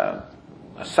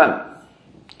of sun.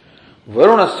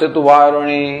 Varunasya tu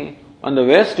Varuni. On the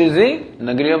west is the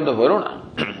Nagari of the Varuna,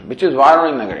 which is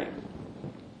Varuni Nagari.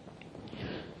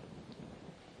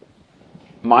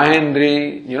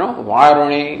 Mahendri,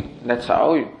 Varuni, that's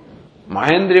how.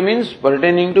 Mahendri means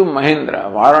pertaining to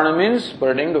Mahendra. Varuna means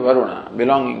pertaining to Varuna,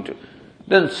 belonging to.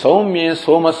 Then Soumya,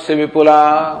 Somasya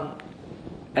Vipula.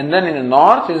 And then in the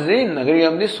north is the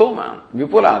Nagari of the Soma,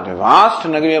 Vipula, the vast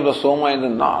Nagari of the Soma in the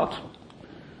north.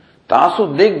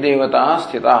 Tasu Dig Devatas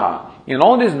Sthitaha. In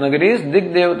all these Nagaris,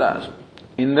 Dig Devatas,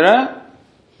 Indra,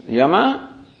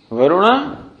 Yama,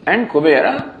 Varuna, and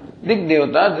Kubera, Dig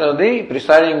Devatas, they are the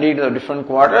presiding deities of different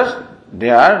quarters, they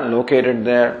are located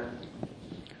there.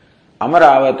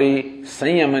 Amaravati,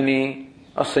 Sanyamani,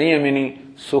 or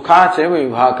Sanyamini, Sukha Cheva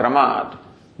Vibhakramat.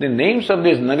 The names of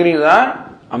these Nagaris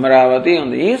are Amaravati on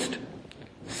the east,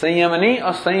 Sanyamani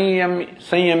or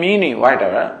Sanyamini,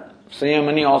 whatever.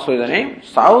 Sanyamani also is the name.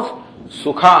 South,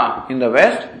 Sukha in the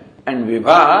west, and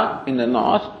Vibha in the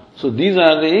north. So these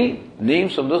are the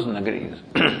names of those nagaris.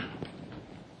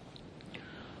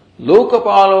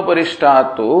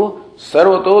 Lokapaloparishtato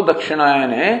sarvato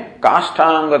dakshinaayane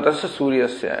kashtangatasya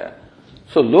suryasya.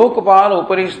 So Lokapala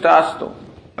uparishtasto.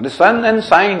 The sun and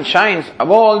shines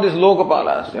above all these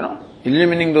Lokapalas,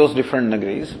 illumining those different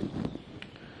nagaris.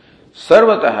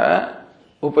 Sarvatah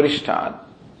uparishtat.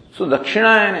 So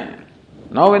Dakshinayane.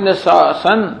 Now when the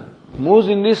sun moves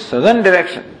in the southern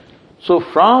direction, so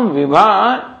from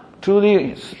Vibha to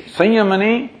the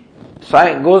Sanyamani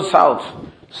goes south.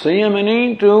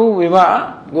 Sanyamani to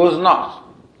Vibha goes north.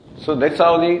 So that's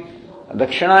how the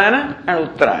Dakshinayana and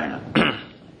Uttarayana.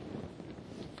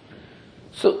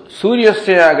 So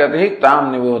Suryasya agati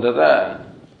tam nibodhata.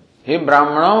 Hey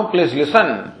Brahmana, please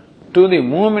listen to the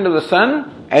movement of the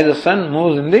sun as the sun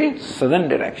moves in the southern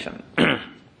direction.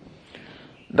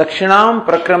 Dakshinam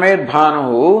prakramed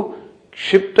bhanuhu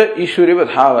kshipta ishuriva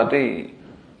dhavati.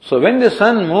 So when the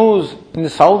sun moves in the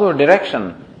southward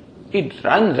direction, it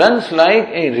runs like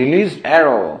a released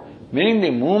arrow, meaning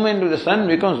the movement of the sun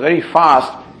becomes very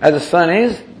fast as the sun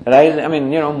is rising,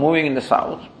 moving in the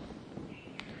south.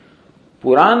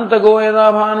 Purantago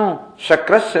yada bhanu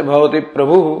shakrasya bhavati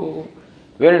prabhu.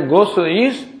 When it goes to the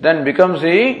east, then becomes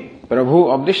the prabhu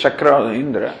of the Shakra or the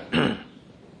Indra.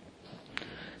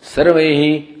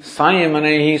 Sarvehi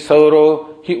Sanyamanehi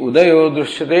Sauro Hi Udayo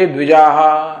Drishyate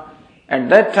Dvijaha. At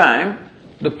that time,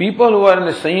 the people who are in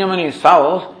the Sanyamani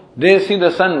south, they see the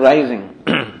sun rising.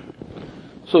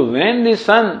 So when the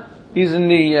sun is in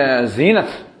the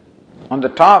zenith, on the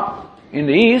top, in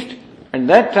the east, at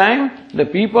that time, the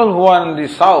people who are in the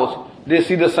south, they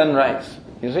see the sunrise.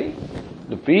 You see?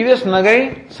 The previous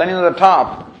Nagari, sun is on the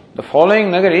top. The following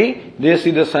Nagari, they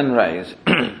see the sunrise.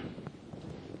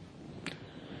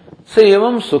 So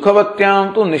evam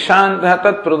Sukhavatyaam tu nishantah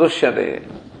tat pradushyate.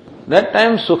 That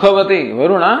time Sukhavati,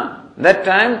 Varuna, that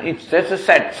time it sets a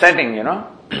setting,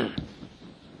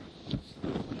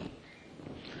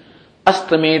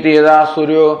 Astameti yada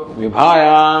suryo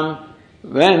vibhayam.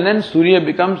 When then Surya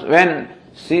becomes, when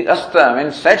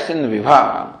sets in the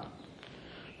Vibha.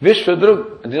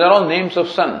 Vishwadrug, these are all names of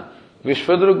sun.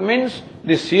 Vishwadrug means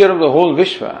the seer of the whole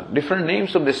Vishwa. Different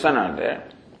names of the sun are there.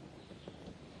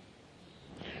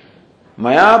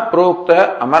 Maya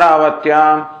prokta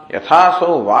amaravatyam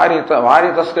yathaso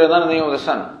varitaskara, the name of the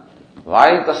sun.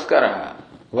 Varitaskara,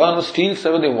 one who steals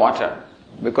away the water.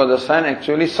 Because the sun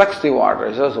actually sucks the water.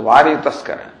 It says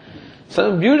varitaskara.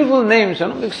 So beautiful names,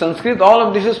 Like Sanskrit, all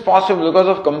of this is possible because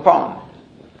of compound.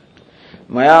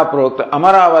 Maya prokta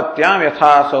amaravatyam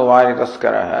yathaso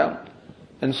varitaskara.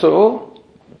 And so,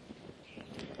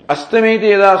 astameti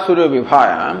yada surya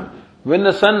vibhayam, when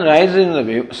the sun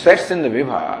rises sets in the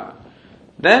vibha,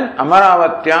 then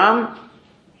amaravatyam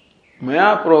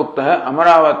maya prokta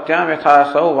amaravatyam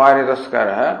yathaso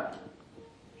varitaskara.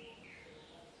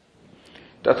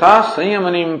 Tatha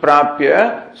Sanyamanim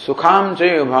prapya Sukham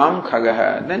Chayubham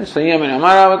Khagaha. Then Sanyamani,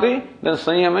 Amaravati, then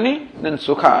Sanyamani, then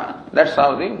Sukha. That's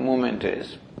how the movement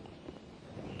is.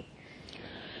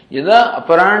 Yada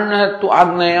aparanna tu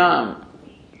agnayam.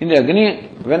 In the Agni,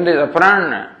 when there is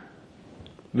aparanna,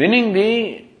 meaning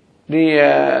the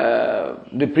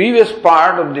previous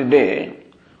part of the day,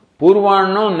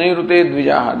 Purvanno Nairute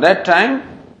Dvijaha. That time,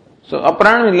 so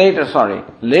aparanna is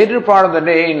later part of the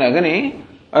day in Agni,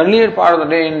 earlier part of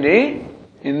the day in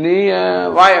the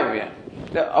Vayavya,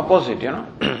 the opposite,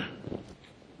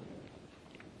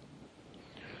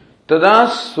 Tada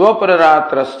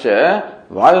swapararatrascha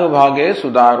vayubhage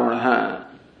sudarunaha.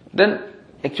 Then,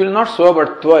 actually not swa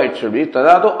but tva it should be.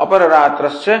 Tada to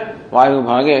apararatrascha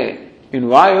vayubhage. In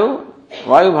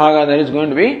Vayubhaga there is going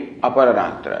to be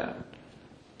apararatra.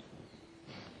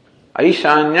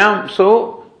 Aishanyam,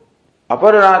 so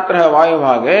Apararatra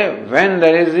Vayubhage, when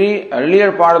there is the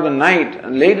earlier part of the night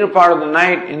and later part of the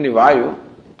night in the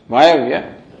Vayavya,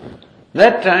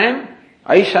 that time,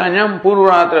 Aishanyam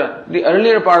Purvaratra, the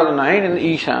earlier part of the night in the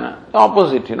Ishana, the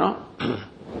opposite,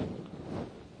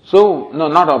 So, no,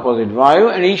 not opposite,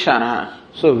 Vayu and Ishana.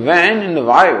 So when in the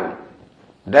Vayu,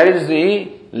 there is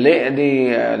the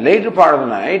later part of the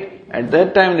night, at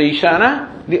that time the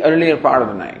Ishana, the earlier part of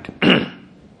the night.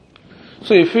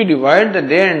 So if we divide the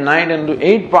day and night into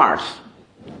 8 parts,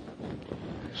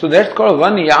 so that's called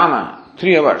one yama,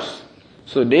 3 hours.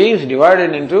 So day is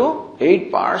divided into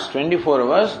 8 parts, 24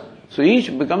 hours. So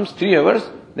each becomes 3 hours.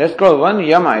 That's called one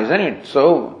yama, isn't it?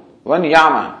 So one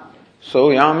yama. So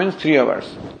yama means 3 hours.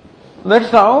 That's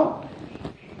how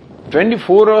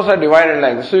 24 hours are divided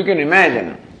like this. So you can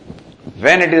imagine,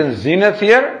 When it is zenith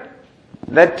here,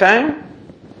 that time,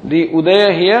 the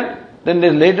Udaya here, then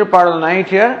there's later part of the night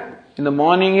here, in the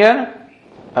morning here,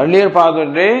 earlier part of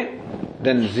the day,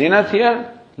 then zenith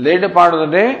here, later part of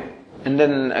the day, and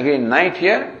then again night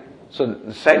here.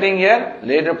 So setting here,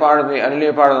 later part of the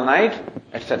earlier part of the night,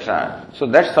 etc. So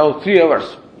that's how 3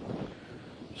 hours.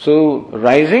 So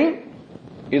rising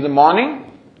is the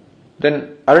morning,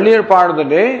 then earlier part of the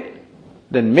day,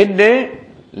 then midday,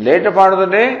 later part of the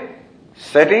day,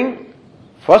 setting,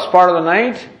 first part of the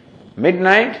night,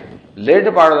 midnight, later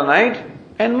part of the night,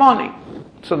 and morning.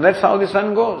 So that's how the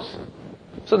sun goes.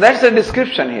 So that's the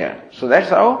description here. So that's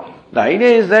how, the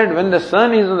idea is that when the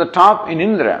sun is on the top in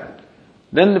Indra,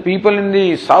 then the people in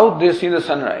the south, they see the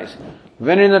sunrise.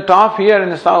 When in the top here in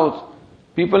the south,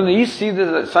 people in the east see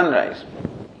the sunrise.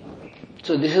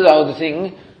 So this is how the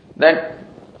thing, that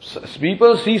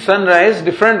people see sunrise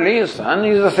differently, the sun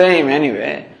is the same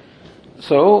anyway.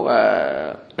 So,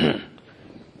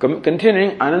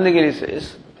 continuing, Anandagiri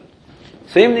says,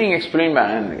 same thing explained by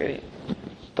Anandagiri.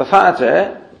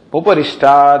 Tathacha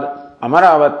uparishtad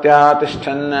amaravatya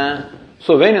tishchanna.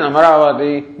 So when in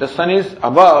Amaravati, the sun is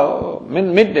above,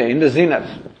 midday, in the zenith.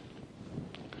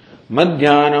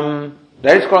 Madhyanam,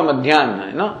 that is called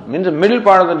Madhyana, means the middle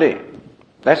part of the day.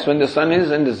 That's when the sun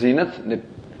is in the zenith.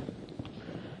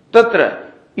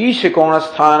 Tatra, Ishikona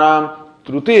sthanam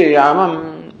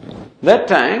trutiyamam. That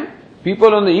time,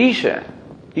 people on the Isha,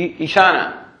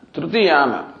 Ishana,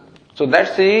 Trutiyama. So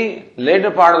that's the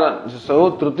later part of the,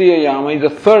 so Trutiya Yama is the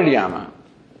third Yama.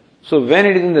 So when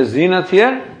it is in the zenith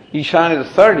here, Ishan is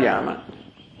the third Yama.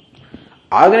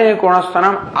 Agneya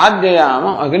Konasthanam Adya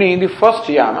Yama, Agni is the first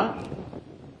Yama.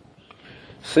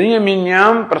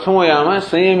 Sanyaminyam Prathamo Yama,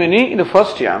 Sanyamini is the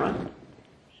first Yama.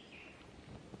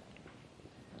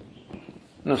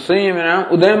 No, Sanyaminam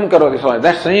Udayam Karoti, sorry,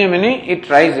 that's Sanyamini, it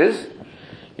rises.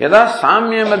 Yada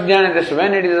Samya Madhyana, that's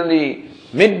when it is in the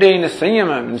midday in the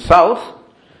Sanyama, in south,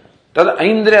 Tada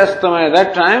Aindra Astamaya,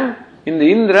 that time, in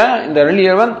the Indra, in the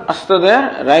earlier one, Asta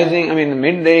there, rising,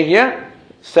 midday here,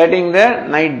 setting there,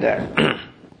 night there.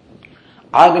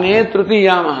 Agneya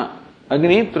Trutiyamaha,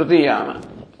 Agni Trutiyama.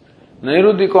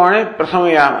 Nairudikone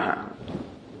Prasamayamaha,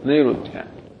 Nairudya.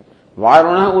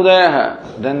 Varuna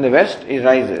Udayaha, then the west it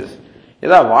rises.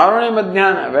 Yada Varuna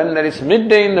Madhyana, when there is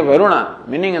midday in the Varuna,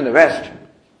 meaning in the west,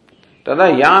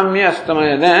 Tada Yamya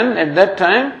Astamaya, then at that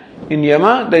time, in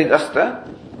Yama there is Asta.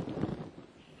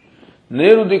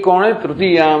 Nairudikone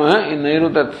Trutiyama, in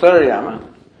Nairuta third Yama.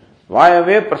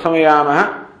 Vayave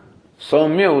Prasamayamaha,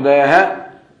 Saumya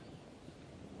Udayaha,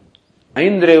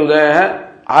 Aindre Udayaha,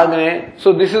 Agni.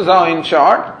 So this is how, in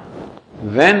short,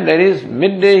 when there is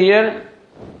midday here,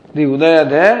 the Udaya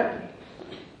there,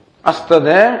 Asta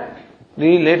there,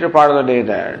 the later part of the day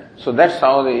there. So that's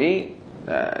how the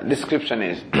description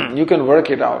is. You can work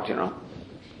it out,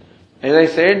 As I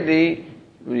said,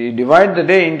 we divide the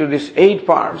day into these 8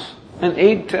 parts,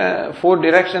 and 4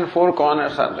 direction, 4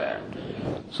 corners are there.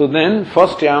 So then,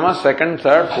 first Yama, second,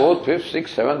 third, fourth, fifth,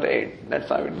 sixth, seventh, eighth. That's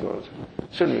how it goes.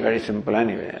 Should be very simple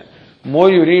anyway.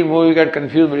 More you read, more you get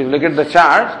confused, but if you look at the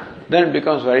chart, then it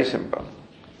becomes very simple.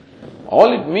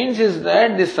 All it means is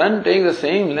that the sun takes the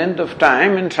same length of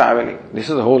time in traveling. This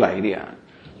is the whole idea.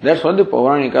 That's what the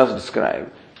Pauranikas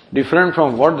describe. Different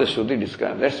from what the Shruti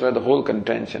describes. That's where the whole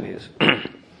contention is.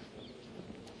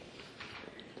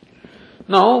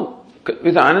 Now,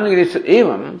 with Anandagiri says,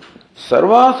 Evam,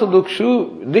 Sarvasu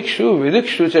Dikshu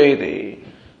Vidikshu Chaiti.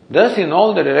 Thus in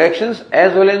all the directions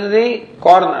as well as the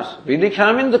corners.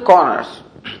 Vidiksha means the corners.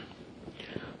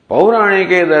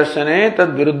 Pauranike darsane tad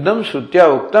viruddham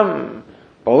shrutya uktam.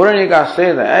 Pauranikas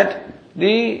say that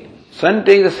the sun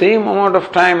takes the same amount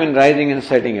of time in rising and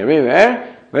setting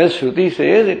everywhere, whereas Shruti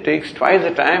says it takes twice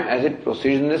the time as it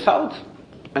proceeds in the south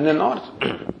and the north.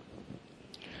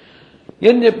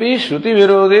 Yadyapi Shruti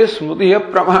Virode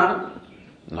Smrutiya Pramana.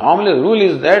 Normally the rule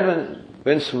is that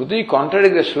when Shruti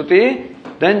contradicts the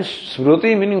Shruti, then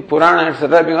Smruti meaning Purana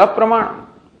etc. being apramana.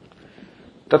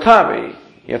 Tathapi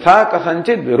Yatha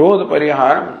Kasanchit Virodha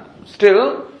Pariharam.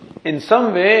 Still, in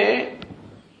some way,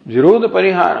 Virodha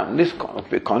Pariharam, this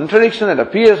contradiction that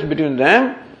appears between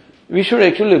them, we should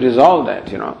actually resolve that,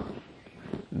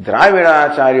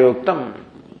 Dravida Acharyoktam.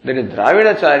 That is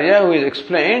Dravida Acharya who is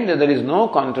explained that there is no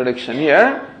contradiction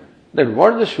here, that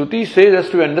what the Shruti says has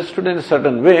to be understood in a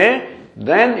certain way,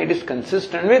 then it is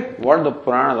consistent with what the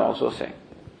Puranas also say.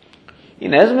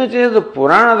 In as much as the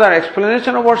Puranas are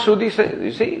explanation of what Shruti says,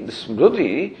 you see, the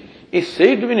Smruti is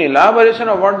said to be an elaboration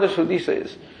of what the Shruti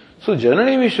says. So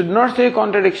generally we should not say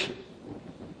contradiction.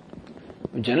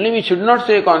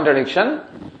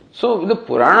 So the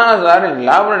Puranas are an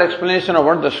elaborate explanation of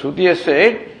what the Shruti has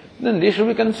said, then they should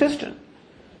be consistent.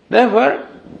 Therefore,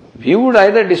 we would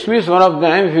either dismiss one of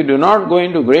them if we do not go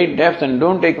into great depth and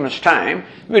don't take much time,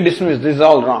 we dismiss this is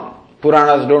all wrong.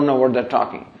 Puranas don't know what they're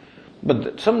talking.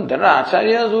 But there are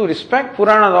acharyas who respect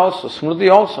Puranas also, Smriti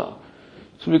also.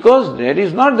 So because there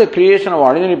is not the creation of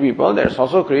ordinary people, there is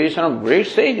also creation of great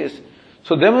sages.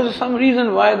 So there must be some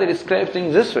reason why they describe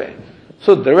things this way.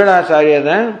 So Dravida Acharya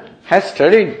then has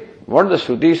studied what the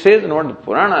Shruti says and what the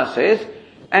Purana says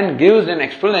and gives an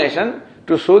explanation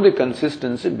to show the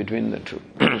consistency between the two.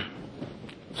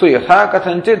 So yatha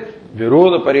kathanchit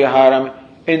virodha pariharam,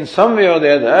 in some way or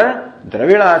the other,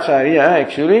 Dravida Acharya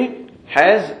actually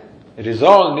has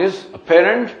resolved this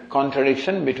apparent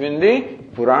contradiction between the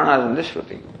Puranas and the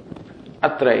Shruti.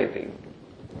 Atrayati.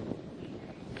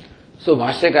 So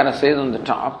Bhashyakara says on the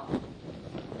top,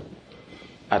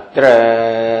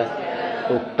 Atra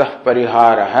uktah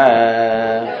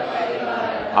pariharaha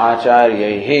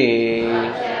acharyaihi.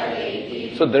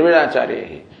 So Dravida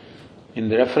Acharya. In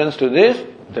the reference to this,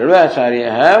 Dravida Acharya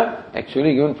have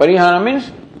actually given parihara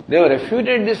means they have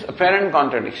refuted this apparent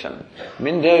contradiction.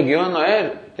 Means they have given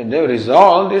away, they have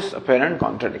resolved this apparent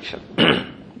contradiction.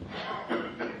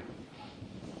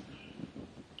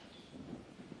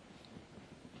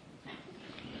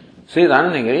 Says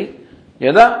Anandagiri,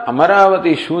 Yada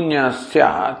Amaravati Shunya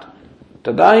Syat,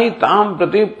 Tadahi Tam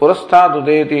Prati Purasthat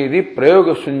Udeti Iti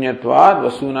Prayoga Shunyatvad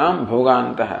Vasunam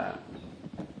Bhogantaha.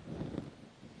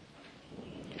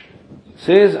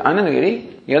 Says Anandagiri,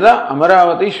 Yada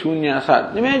Amaravati Shunya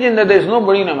Sat. Imagine that there is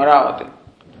nobody in Amaravati.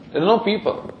 There are no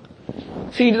people.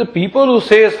 See, it is the people who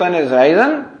say sun is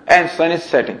rising and sun is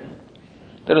setting.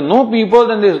 There are no people,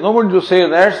 then there is nobody to say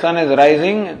that sun is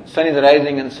rising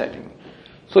and setting.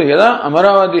 So, Yada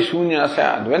Amaravati Shunya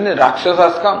Syat, when the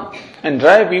Rakshasas come and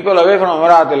drive people away from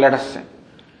Amaravati, let us say.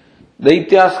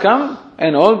 Daityas come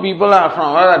and all people are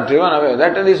from Amaravati driven away.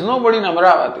 That there is nobody in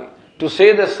Amaravati to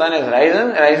say the sun is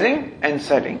rising and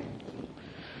setting.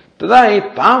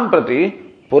 Tadai tam prati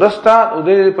purastat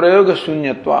udayati prayoga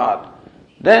shunyatvat.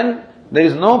 Then there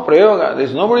is no prayoga, there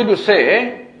is nobody to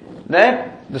say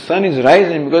that the sun is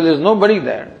rising because there is nobody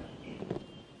there.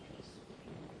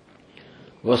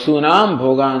 Vasunam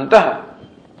bhogantah.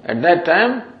 At that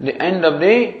time, the end of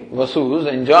the Vasus,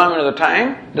 the enjoyment of the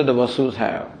time that the Vasus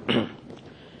have.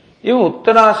 Even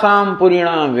uttarasam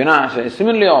purinam vinasha.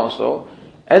 Similarly also,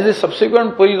 as the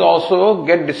subsequent puris also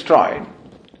get destroyed.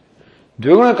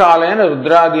 Dviguna kalena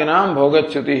rudradinam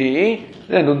bhogachyutihi.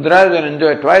 Then Rudra will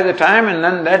enjoy twice the time and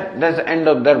then that's the end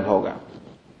of their bhoga.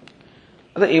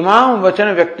 The imam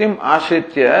vachana vyaktim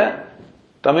ashritya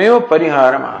tameva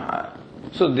pariharamaha.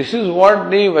 So this is what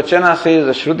the vachana says,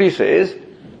 the Shruti says.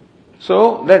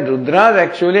 So that Rudras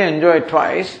actually enjoy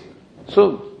twice.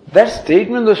 So that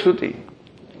statement of the Shruti.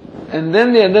 And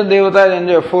then the other devatas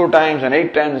enjoy 4 times and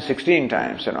 8 times and 16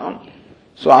 times,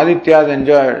 So Adityas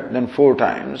enjoy then 4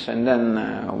 times and then the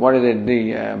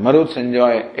Maruts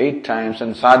enjoy 8 times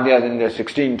and Sadhyas enjoy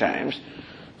 16 times.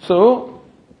 So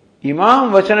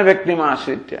Imam Vachana Vyaktim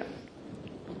Ashritya.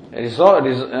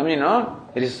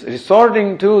 It is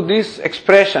resorting to this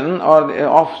expression of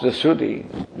the Shruti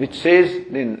which says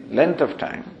the length of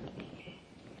time.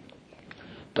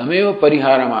 Tameva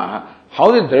Pariharamaha. How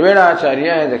the Dravida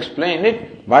Acharya has explained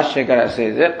it, Bhashyakara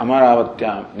says that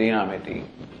Amaravatya Dinamiti.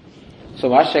 So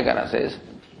Bhashyakara says,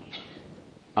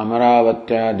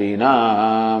 Amaravatya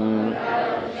Dinam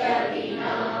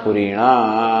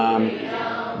Purinam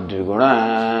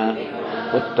Dviguna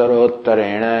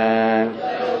Uttarottarena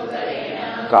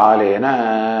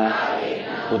Kalena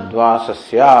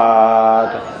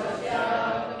Udvasasyat.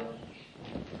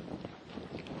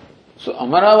 So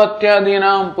Amaravatya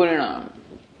Dinam Purinam.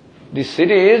 The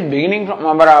city is beginning from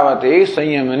Amaravati,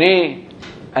 Sanyamani,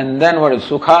 and then what is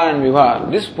Sukha and Vibha.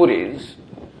 This Puris,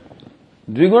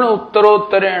 Dviguna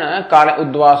Uttarottarena Kala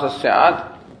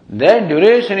Udvasasyat, their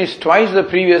duration is twice the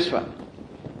previous one.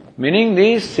 Meaning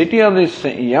the city of this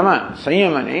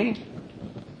Sanyamani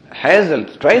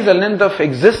has twice the length of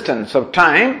existence of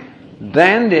time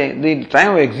than the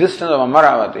time of existence of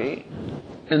Amaravati.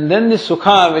 And then the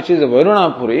Sukha, which is the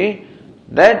Varunapuri,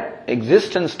 that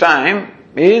existence time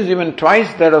is even twice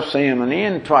that of Sanyamani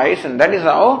and that is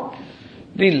how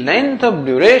the length of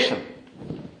duration.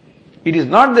 It is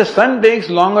not the sun takes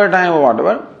longer time or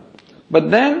whatever,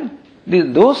 but then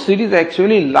those cities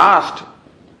actually last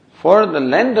for the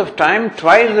length of time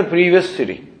twice the previous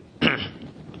city.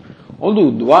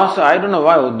 Although Udvasa, I don't know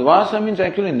why, Udvasa means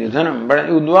actually Nidhanam, but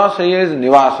Udvasa here is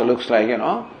Nivasa, looks like,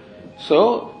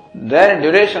 So, their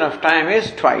duration of time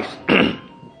is twice.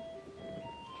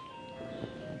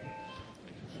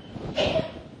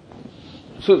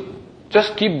 So,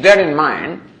 just keep that in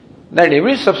mind. that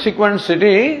every subsequent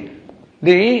city,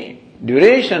 the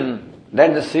duration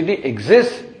that the city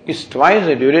exists is twice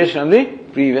the duration of the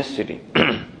previous city.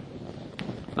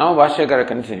 Now Bhashyakara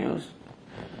continues,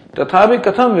 Tathapi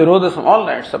katham virodasam, all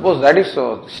right, suppose that is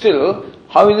so, still,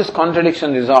 how is this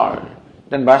contradiction resolved?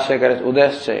 Then Bhashyakara is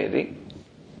Udayascha iti.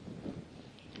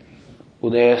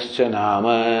 Udayascha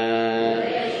nama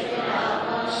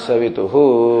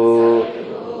savituhu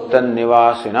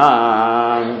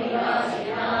tannivasinam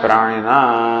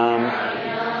प्राणिनाम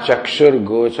चक्षुर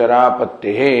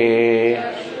गोचरापत्ति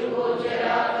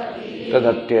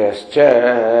तदत्यश्च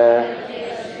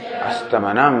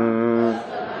अस्तमनम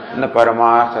न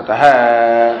परमार्थतः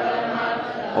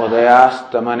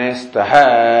उदयास्तमनेस्तः.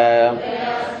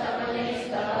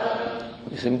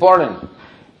 It's important.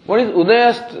 What is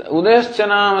udayascha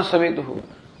nama savituhu?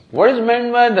 What is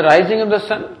meant by the rising of the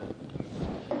sun?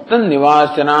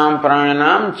 Nivasyanam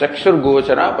prananam chakshur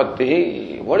gochara.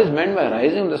 What is meant by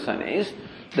rising of the sun is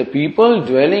the people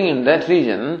dwelling in that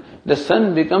region, the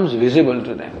sun becomes visible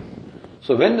to them.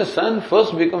 So when the sun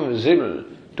first becomes visible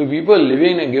to people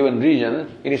living in a given region,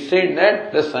 it is said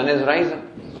that the sun is rising.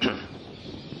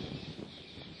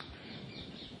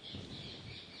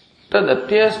 Tad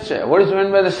atyascha, what is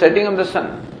meant by the setting of the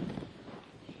sun?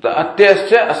 The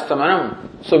atyascha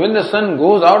astamanam. So when the sun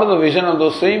goes out of the vision of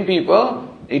those same people,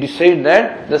 it is said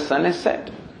that the sun is set.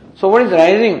 So what is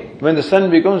rising? When the sun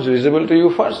becomes visible to you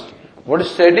first. What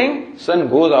is setting? Sun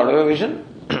goes out of your vision.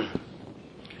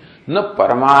 Na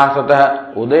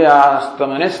paramarthataha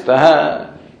udayastamanestatha.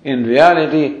 In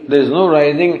reality, there is no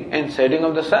rising and setting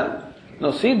of the sun.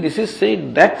 Now see, this is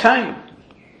said that time.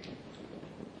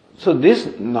 So this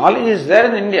knowledge is there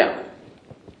in India.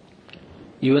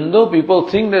 Even though people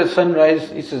think that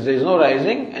sunrise, it says there is no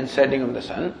rising and setting of the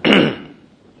sun.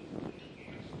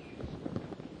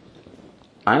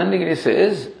 Anandagiri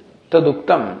says,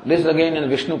 Taduktam. This is again in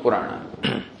Vishnu Purana.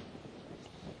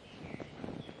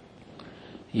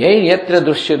 Yai yatra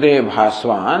dushyate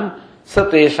bhaswan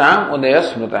satesham udaya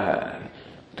smrutah.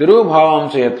 Tirubhavam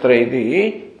cha yatra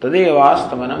iti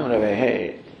tadevastamanam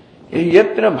ravehe.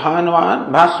 Yatra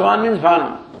bhaswan means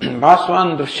bhanam.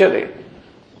 Bhaswan dushyate.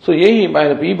 So yai, by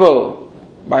the people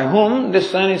by whom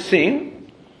this sun is seen,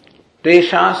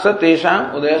 tesha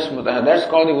satesham udaya smrutah. That's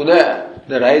called the udaya.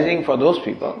 The rising for those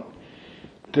people.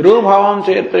 Tirubhavam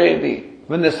chayatrayati.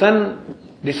 When the sun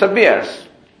disappears,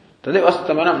 tadev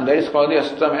astamanam, that is called the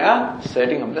astamaya,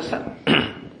 setting of the sun.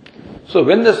 So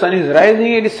when the sun is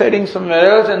rising, it is setting somewhere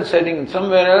else and setting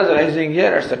somewhere else, rising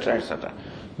here, etc., etc.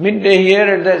 Midday here,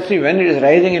 at that, see, when it is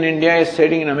rising in India, it is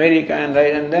setting in America and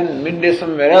then midday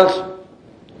somewhere else.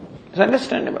 It's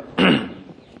understandable.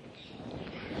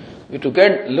 You look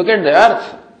at the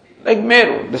earth, like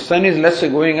Meru, the sun is, let's say,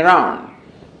 going around.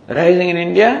 Rising in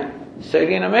India,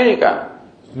 setting in America,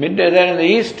 midday there in the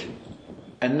east,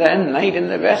 and then night in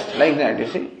the west, like that, you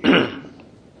see.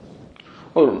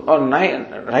 or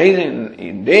night,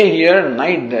 rising, day here,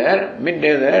 night there,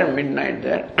 midday there, midnight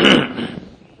there.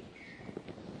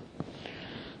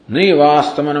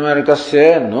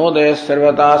 Nivasthamanamarkasya nodaya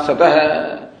sarvata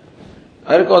satah.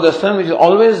 Arko, the sun which is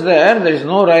always there is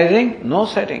no rising, no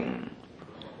setting.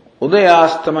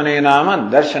 Udayastamane nama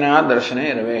darshana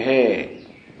darshane ravehe.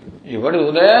 What is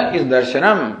Udaya? Is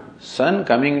darshanam, sun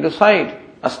coming into sight.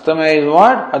 Astamaya is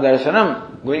what?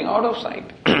 Adarshanam, going out of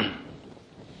sight.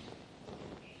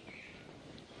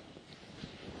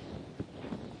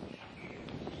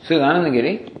 Says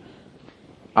Anandagiri,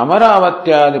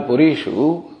 Amaravatyadi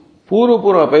Purishu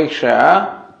Purupura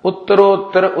Apekshaya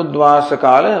Uttarottara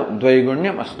Udvasakala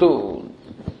Dvaigunyam Astu.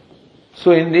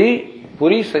 So in the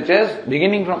Puris such as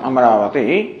beginning from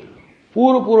Amaravati,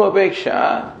 Purupura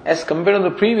Apeksha, as compared to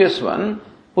the previous one,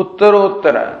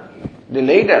 Uttarottara, the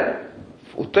later.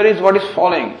 Uttara is what is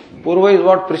following, Purva is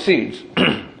what precedes.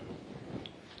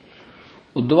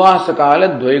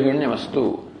 Udvasakala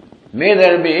Dvaigunyamastu. May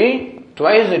there be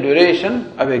twice the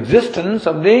duration of existence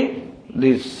of the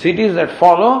cities that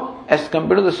follow as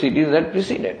compared to the cities that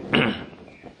preceded.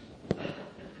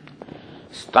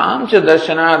 Stamcha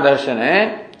darshana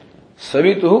darshane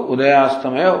savituhu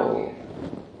udayastamayo.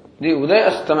 The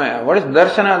udayastamaya, what is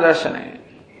darshana darshane?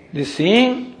 The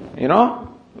seeing,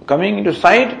 coming into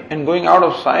sight and going out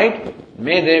of sight,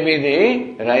 may there be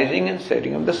the rising and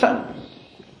setting of the sun.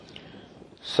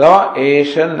 Sa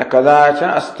esha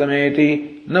nakadachana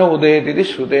astameti na udayati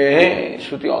shrutehe.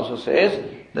 Shruti also says,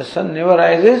 the sun never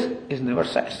rises, it never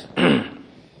sets.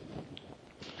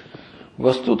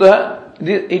 Vastuta,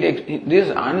 this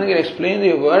Anandagiri explains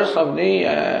the verse of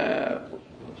the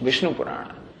Vishnu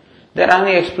Purana. There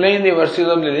Anandagiri explains the verses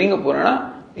of the Linga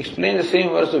Purana, explains the same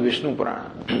verse of Vishnu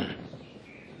Purana.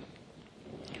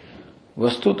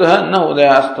 Vastutah na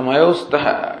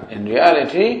udayastamayostaha. In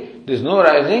reality, there is no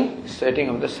rising, setting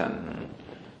of the sun.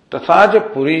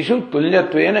 Tathaja purishu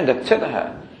tulyatvena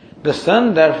gacchataha. The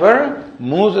sun therefore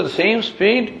moves at the same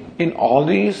speed in all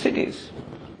these cities.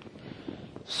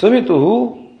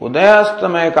 Savituhu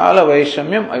udayastamaya kala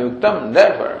vaishamyam ayuktam.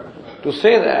 Therefore, to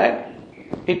say that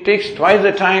it takes twice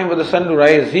the time for the sun to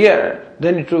rise here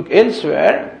than it took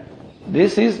elsewhere,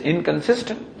 this is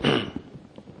inconsistent.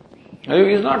 It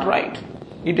is not right.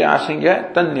 Iti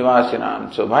asingya tan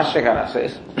nivasinam. So Bhashyakara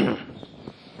says,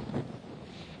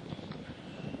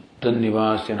 tan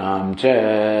nivasinam cha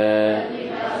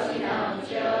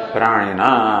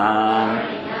praninam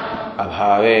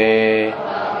abhave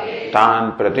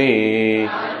tan prati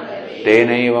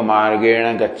tenaiva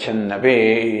margena gachannapi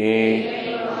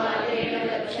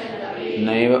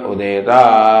naiva udeta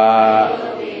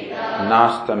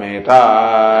nastameta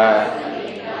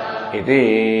iti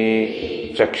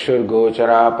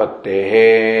चक्षुर्गोचरापत्तेः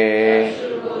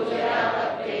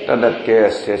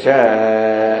तदत्यस्य च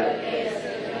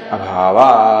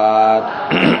अभावात्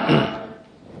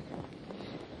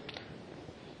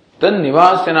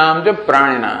तन्निवासिनां च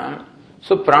प्राणिनां.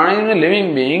 So prani,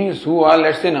 living beings who are,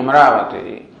 let's say, in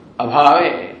Amaravati,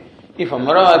 abhave. If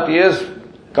Amaravati has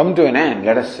come to an end,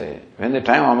 let us say, when the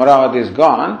time of Amaravati is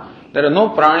gone, there are no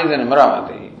pranis in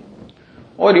Amaravati.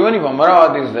 Or even if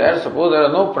Amaravati is there, suppose there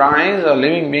are no pranis or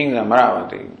living beings in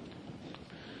Amaravati.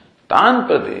 Tan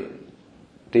prati,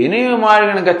 tenaiva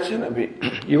margena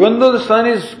gacchanapi. Even though the sun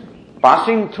is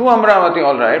passing through Amaravati,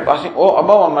 all right, passing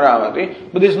above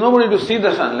Amaravati, but there is nobody to see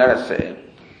the sun, let us say.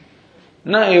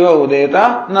 Na eva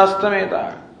udeta, na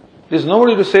astameta. There is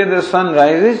nobody to say the sun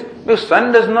rises, because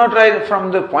sun does not rise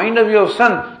from the point of view of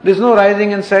sun. There is no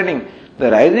rising and setting.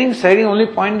 The rising, setting only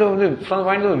from the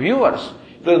point of the viewers.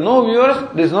 If there are no viewers,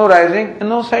 there is no rising and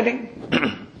no setting.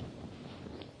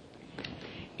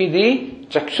 Iti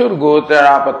chakshur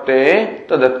gocharapatte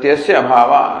tadatyasya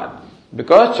abhavat.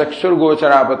 Because chakshur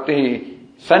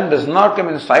gocharapatte, sun does not come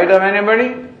in sight of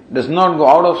anybody, does not go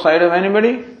out of sight of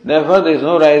anybody, therefore there is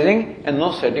no rising and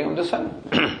no setting of the sun.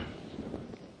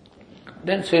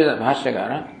 Then says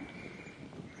Bhashyakara,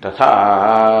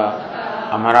 Tatha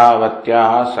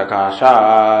Amaravatya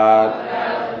Sakashat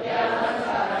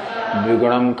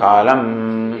Dvigunam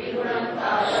Kalam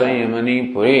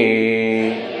Sanyamani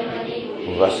Puri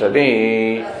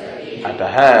Vasadi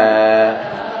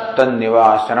Ataha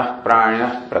Tannivasanah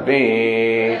Pranah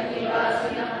Prati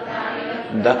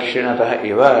Dakshinatah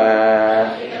Iva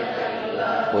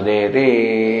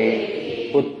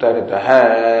Udeti Uttaritah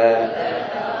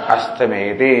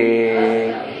Astameti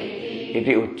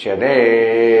iti uchyade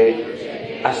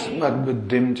asmad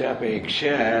buddhim cha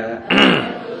apeksha.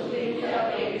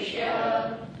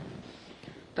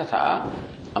 Tatha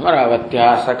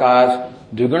Amaravatya sakas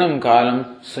dvigunam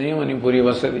kalam Sanyamani Puri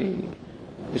Vasadi.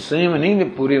 The Sanyamani, the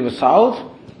Puri of the south,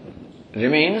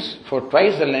 remains for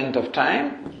twice the length of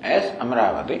time as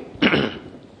Amaravati.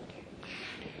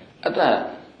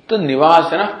 Atha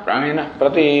Nivasana Pranina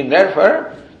Prati.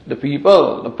 Therefore, the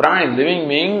people, the prani, living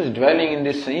beings dwelling in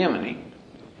this Sanyamani,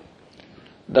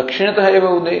 Dakshinatah eva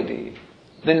udeti.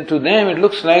 Then to them it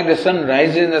looks like the sun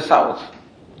rises in the south.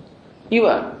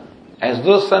 Eva, as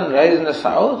though sun rises in the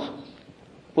south,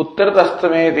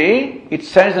 Uttaratastameti, it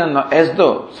sets as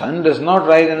though sun does not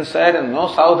rise and set and no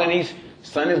south and east.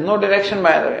 Sun is no direction,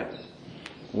 by the way.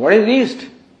 What is east?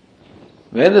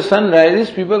 Where the sun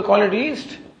rises, people call it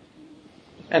east.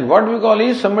 And what we call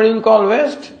east, somebody will call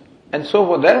west. And so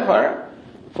forth. Therefore,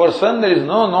 for sun there is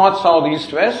no north, south,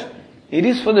 east, west. It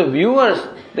is for the viewers,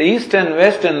 the east and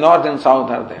west and north and south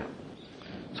are there.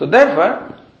 So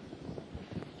therefore,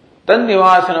 tan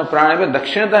nivasana pranava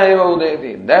dakshinata eva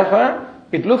udeti. Therefore,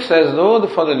 it looks as though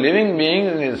for the living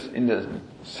beings in the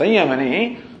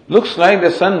Sanyamani, looks like the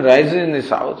sun rises in the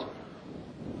south,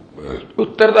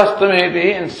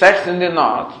 Uttaratastameti, and sets in the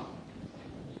north.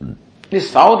 The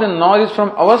south and north is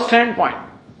from our standpoint.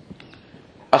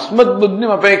 Asmat buddhim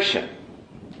apeksha.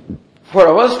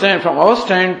 From our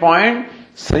standpoint,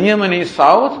 Sanyamani is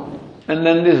south, and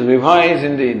then this Vibha is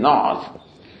in the north.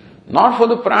 Not for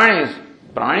the pranis.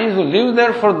 Pranis who live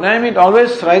there, for them it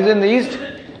always rises in the east.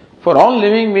 For all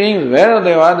living beings, wherever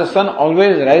they are, the sun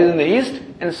always rises in the east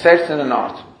and sets in the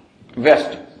north,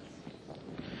 west.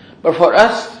 But for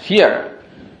us here,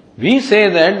 we say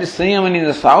that the Sanyamani is in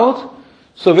the south.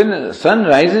 So when the sun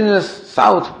rises in the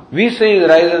south, we say it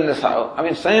rises in the south.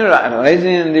 Sun rises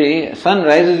in the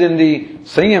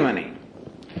Sanyamani.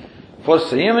 For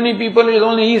Sanyamani people it is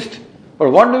only east. But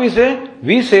what do we say?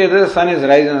 We say that the sun is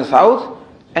rising in the south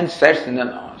and sets in the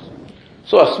north.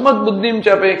 So asmat buddhim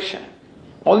cha apeksha.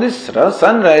 all this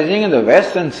sun rising in the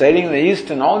west and setting in the east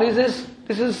and all this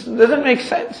doesn't make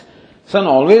sense. Sun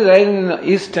always rises in the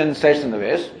east and sets in the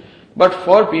west. But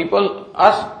for people,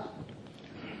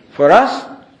 for us,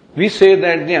 we say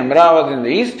that the Amravati in the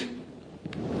east,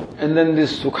 and then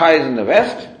this Sukha is in the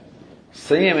west,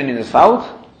 Sanyamani in the south,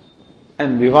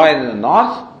 and Vivah is in the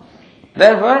north.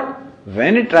 Therefore,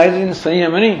 when it rises in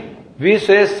Sanyamani, we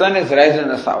say sun is rising in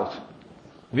the south.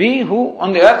 We who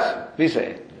on the earth, we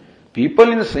say.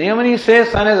 People in the Sanyamani say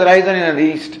sun is rising in the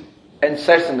east and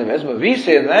sets in the west, but we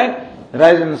say that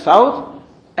rises in the south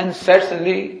and sets in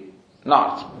the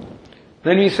north.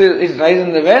 Then we say it rises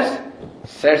in the west,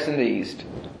 sets in the east.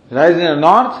 Rises in the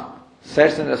north,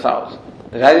 sets in the south.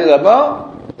 Rises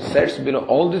above, sets below.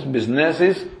 All this business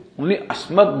is only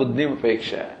asmat buddhim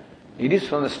upeksha. It is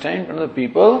from the standpoint of the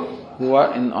people who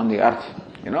are on the earth,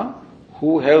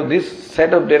 who have this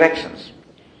set of directions.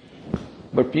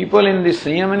 But people in the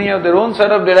Sanyamani have their own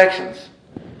set of directions.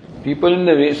 People in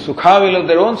the Sukha will have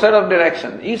their own set of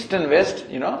directions. East and west,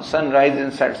 sun rises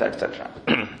and sets, etc.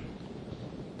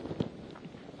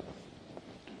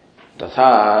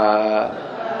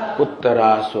 Tatha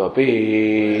uttarasu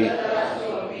api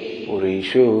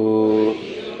purishu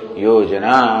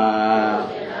yojana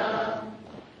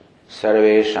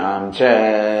sarvesham cha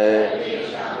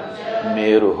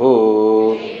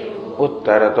meruhu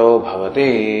uttarato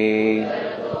bhavati.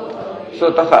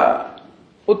 So tatha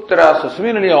uttarasu,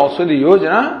 similarly also the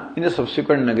yojana in the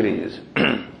subsequent nagaris.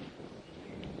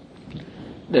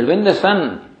 That when the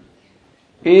sun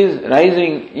is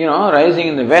rising, rising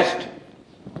in the west,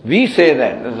 we say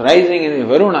that. It's rising in the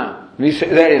Varuna, we say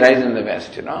that it rises in the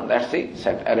west, That's the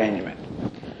set arrangement.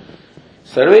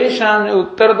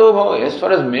 Sarvesham uttarato bhava, as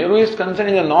far as Meru is concerned,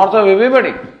 in the north of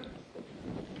everybody.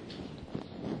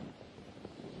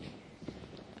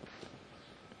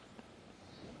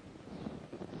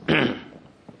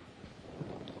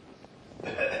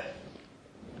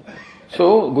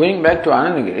 So, going back to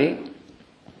Anandagiri,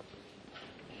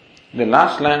 the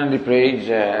last line on the page,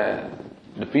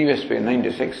 the previous page,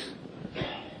 96,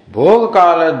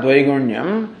 Bhogakala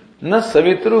Dvaigunyam na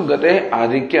savitru gate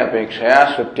adhikya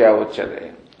apekshaya shrutya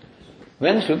uchyate.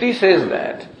 When Shruti says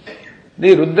that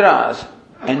the Rudras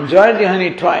enjoy the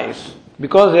honey twice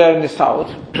because they are in the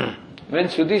south, when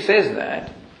Shruti says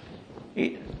that,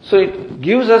 so it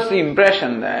gives us the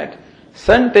impression that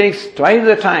sun takes twice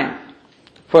the time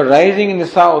for rising in the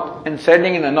south and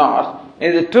setting in the north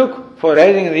as it took for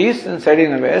rising in the east and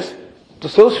setting in the west.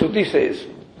 So Shruti says.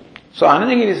 So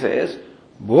Anandagiri says,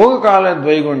 Bhogakala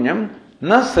Dvaigunyam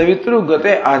na savitru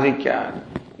gate adhikya.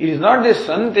 It is not the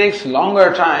sun takes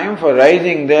longer time for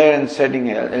rising there and setting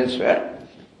elsewhere.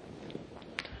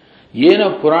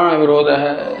 Yena Purana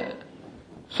Virodaha.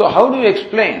 So how do you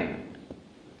explain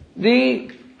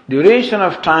the duration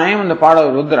of time on the part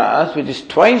of Rudras, which is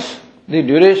twice the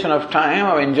duration of time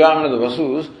of enjoyment of the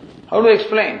Vasus? How do you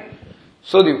explain?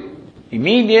 So the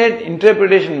immediate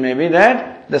interpretation may be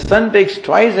that the sun takes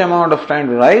twice the amount of time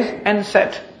to rise and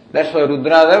set. That's why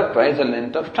Rudras have twice the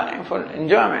length of time for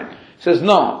enjoyment. He says,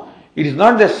 no, it is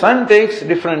not the sun takes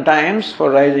different times for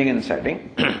rising and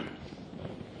setting.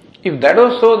 If that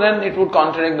was so, then it would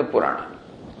contradict the Purana.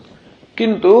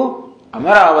 Kintu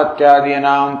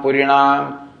Amaravatyadyanam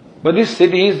Purinam, but these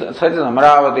cities such as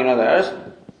Amaravati and others,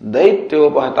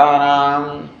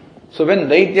 Daityopahatanam. So when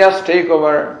Daityas take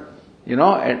over,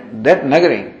 at that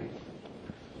Nagari,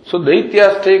 so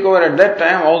Daityas take over at that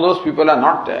time, all those people are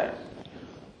not there.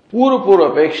 Pura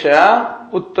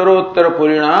Apeksha Uttarottara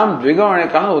Purinam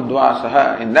Dvigavanekam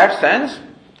Udvasaha. In that sense,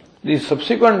 the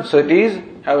subsequent cities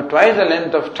have twice the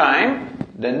length of time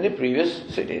than the previous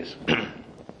cities.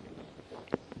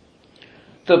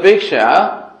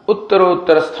 Tapeksha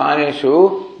Uttarottara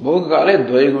Sthaneshu Bhogakale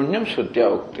Dvaigunyam Shrutya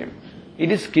Uktim.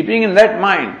 It is keeping in that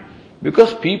mind,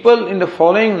 because people in the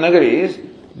following nagaris,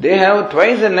 they have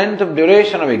twice the length of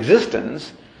duration of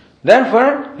existence,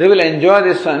 therefore they will enjoy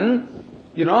the sun,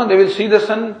 they will see the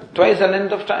sun twice the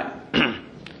length of time.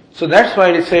 So that's why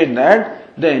it is said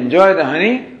that they enjoy the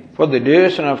honey for the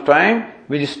duration of time,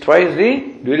 which is twice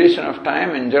the duration of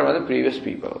time enjoyed by the previous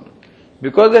people.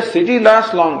 Because the city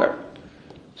lasts longer.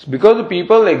 Because the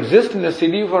people exist in the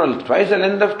city for twice the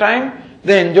length of time,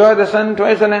 they enjoy the sun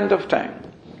twice the length of time.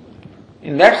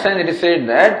 In that sense, it is said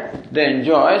that they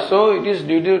enjoy, so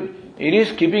it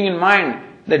is keeping in mind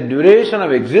the duration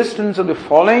of existence of the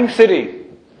following city,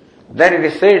 that it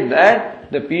is said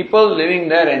that the people living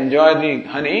there enjoy the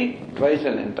honey twice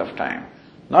the length of time.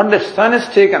 Not the sun is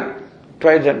taken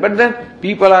twice that, but then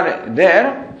people are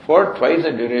there for twice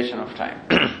the duration of time.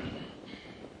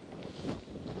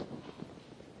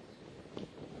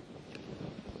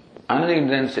 Anandagiri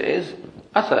then says,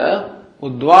 अथ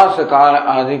उद्वास काल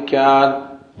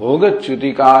आधिक्यात्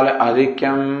भोगच्युति काल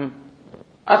आधिक्यम,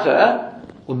 अथ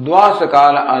उद्वास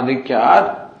काल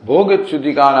आधिक्यात्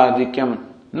भोगच्युति काल आधिक्यम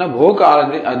न भोग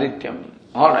काल आधिक्यम.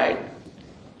 All right.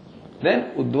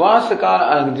 Then udvas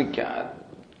kala adhikyat.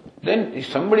 Then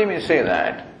somebody may say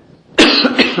that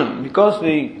because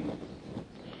the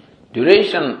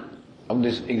duration of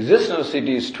this existence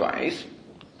city is twice,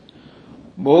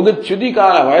 bhogatchuti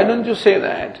kala, why don't you say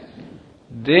that?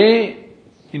 They,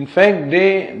 in fact,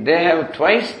 they have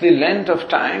twice the length of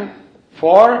time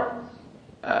for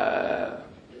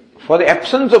the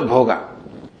absence of bhoga.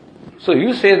 So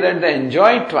you say that they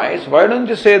enjoy twice, why don't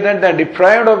you say that they are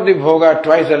deprived of the bhoga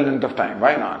twice the length of time?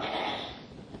 Why not?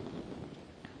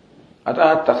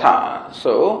 Atah tatha.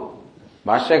 So,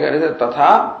 Bhashyakara says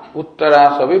tatha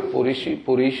uttara savi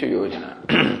purisha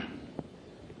yojana.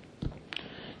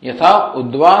 Yatha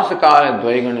udvasa kala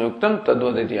dvaigana yuktam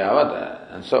tadvaditi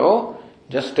avata. And so,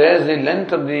 just as the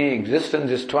length of the existence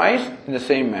is twice, in the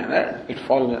same manner, it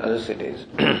follows in other cities.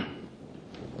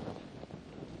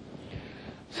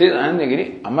 Says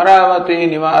Anandagiri, Amaravati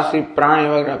nivasi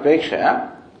pranivagra apekshaya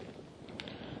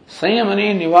संयमनी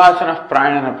Nivasan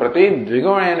प्राणन प्रति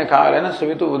द्विगुणेन कालेन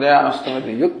सवितु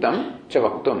उदयास्तमति युक्तम च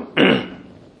वक्तुम.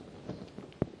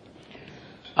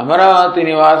 Amaravati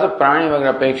nivasa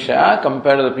pranivagra apeksha,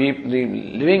 compared to the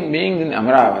living beings in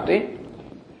Amaravati,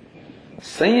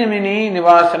 Sanyamini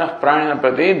nivasana pranina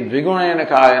prati dviguna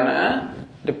kalena,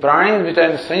 the pranis which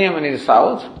are in Sanyamini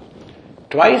south,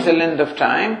 twice the length of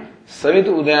time,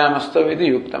 savitu udayam astaviti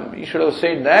yuktam. You should have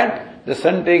said that the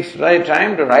sun takes right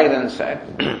time to rise and set.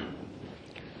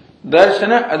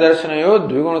 Darshana adarsanayo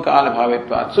dviguna kala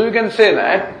bhavitvat. So you can say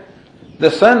that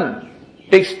the sun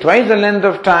takes twice the length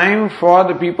of time for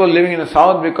the people living in the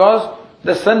south because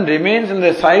the sun remains in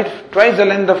the sight twice the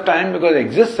length of time because it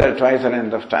exists at twice the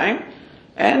length of time.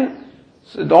 And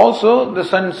also the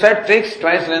sunset takes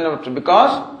twice the length of time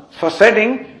because for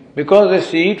setting, because they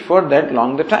see it for that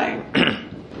long the time.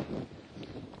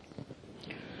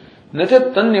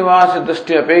 Nachat tan nivasa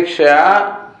dashti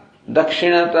apekshaya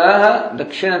dakshinatah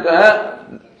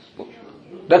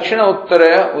dakshina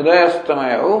uttaraya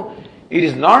udayastamaya. It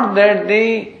is not that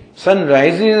the sun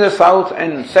rises in the south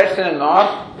and sets in the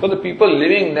north for the people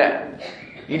living there.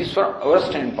 It is from our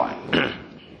standpoint.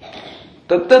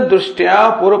 Tattad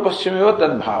drushtya purvapaschimeva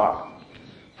tadbhava.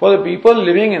 For the people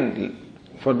living in,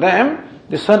 for them,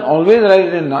 the sun always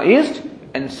rises in the east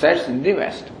and sets in the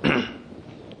west.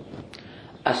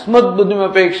 Asmad buddhim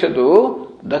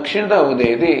apekshatu dakshinata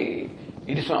udayati.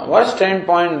 It is from our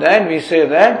standpoint that we say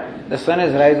that the sun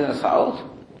is rising in the south.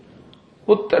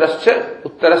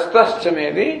 Uttarastascha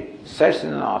medi sets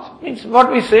in the north. Means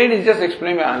what we said is just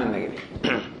explained by Anandagiri.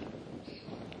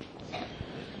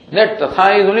 That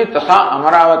tatha is only tatha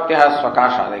amaravatiya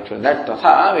swakashad actually. That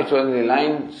tatha, which was in the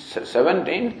line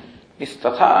 17, is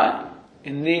tatha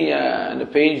in the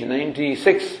page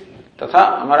 96.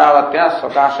 Tatha amaravatiya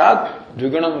swakashad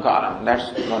dvigunam kalam.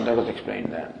 That's what that was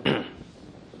explained there.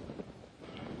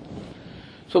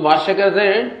 So Bhashyakara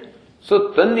said,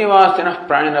 so tannivasana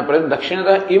pranina prat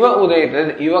dakshinata iva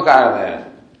udayate, iva kara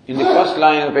there. In the first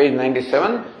line of page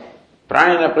 97,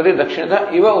 pranina prati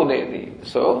dakshinata iva udayate.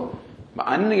 So,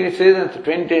 Anandagiri says in the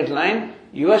 28th line,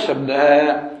 iva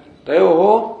shabda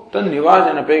tayoho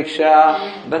tannivasana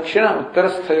apeksha dakshina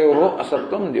uttarasthayoho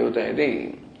asatvam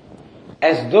dyotayate.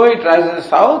 As though it rises in the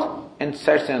south and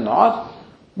sets in the north,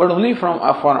 but only from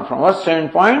our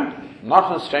standpoint, not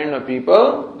from the standpoint of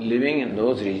people living in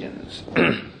those regions.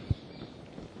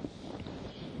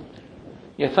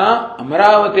 यथा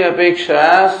अमरावती अपेक्षा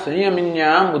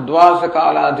संयमिन्याम उद्वास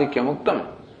कालाधिक्य मुक्तम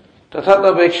तथा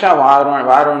तपेक्षा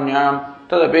वारुण्याम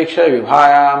तदपेक्षा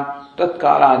विभायाम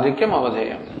तत्कालाधिक्यम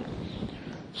अवधेयम.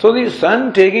 So the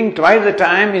sun taking twice the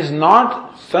time is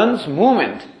not sun's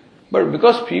movement, but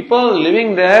because people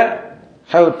living there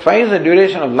have twice the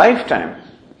duration of lifetime.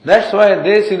 That's why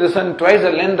they see the sun twice the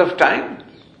length of time,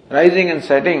 rising and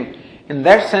setting. In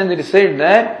that sense it is said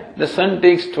that the sun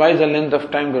takes twice the length of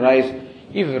time to rise.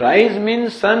 If rise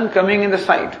means sun coming in the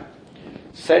sight,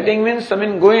 setting means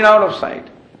sun going out of sight,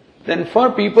 then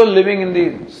for people living in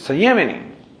the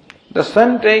Sanyamini, the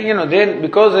sun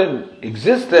because it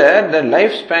exists there, their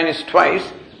lifespan is twice,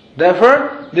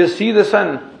 therefore they see the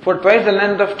sun for twice the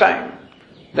length of time.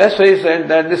 That's why he said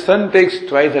that the sun takes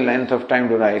twice the length of time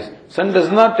to rise. Sun does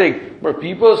not take, but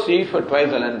people see it for twice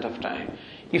the length of time.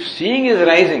 If seeing is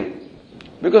rising,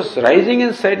 because rising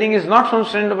and setting is not from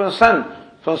standpoint of the sun,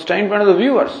 from standpoint of the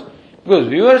viewers. Because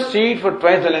viewers see it for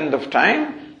twice the length of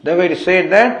time, therefore it is said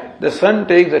that the sun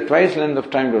takes the twice length of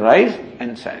time to rise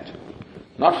and set.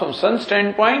 Not from sun's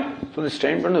standpoint, from the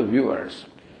standpoint of viewers.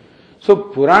 So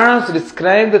Puranas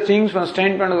describe the things from the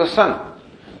standpoint of the sun.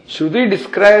 Shruti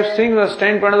describes things from the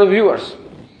standpoint of the viewers.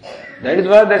 That is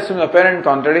why there is some apparent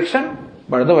contradiction,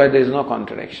 but otherwise there is no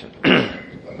contradiction.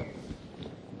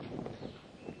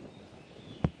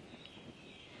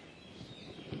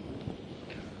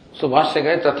 So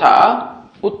Bhashyaka Tatha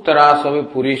Uttarasavi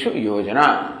Purishu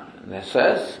Yojana. That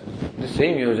says the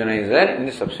same yojana is there in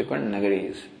the subsequent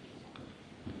nagaris.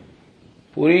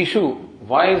 Purishu,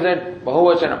 why is that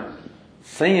Bahuvachanam?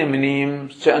 Sanyaminim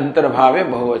cha antarbhave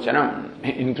Bahuvachanam.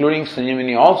 Including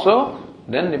Sanyamini also,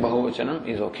 then the Bahuvachanam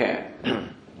is okay.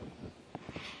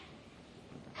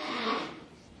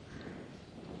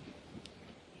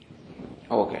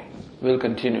 Okay, we'll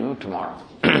continue tomorrow.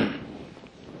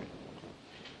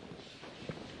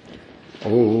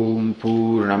 Om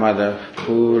Purnamada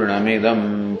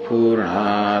Purnamidam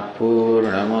Purnat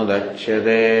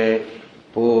Purnamudachyate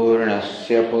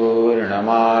Purnasya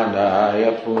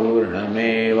Purnamadaya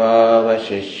Purnameva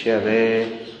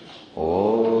Vashishyate.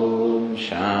 Om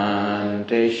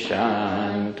Shanti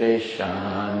Shanti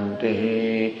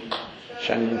Shanti.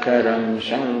 Shankaram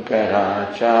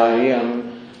Shankaracharyam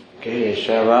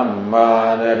Keshavam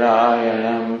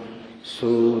Badarayanam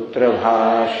Sutra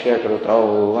Bhashya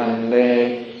Krutau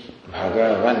Vande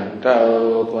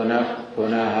Bhagavantau Punah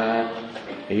Punah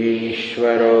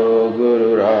Ishvaro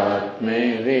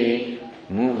Gururatmevi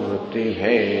Murti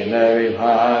Bheda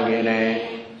Vibhagine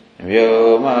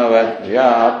Vyomavad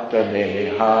Vyapta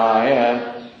Dehaya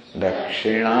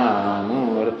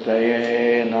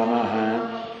Dakshinamurtaye Namaha.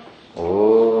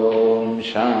 Om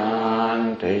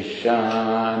Shanti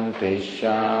Shanti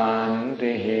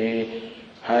Shanti.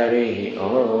 Hari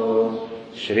Om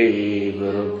Shri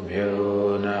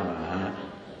Gurubhyo Namaha.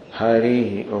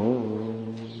 Hari Om.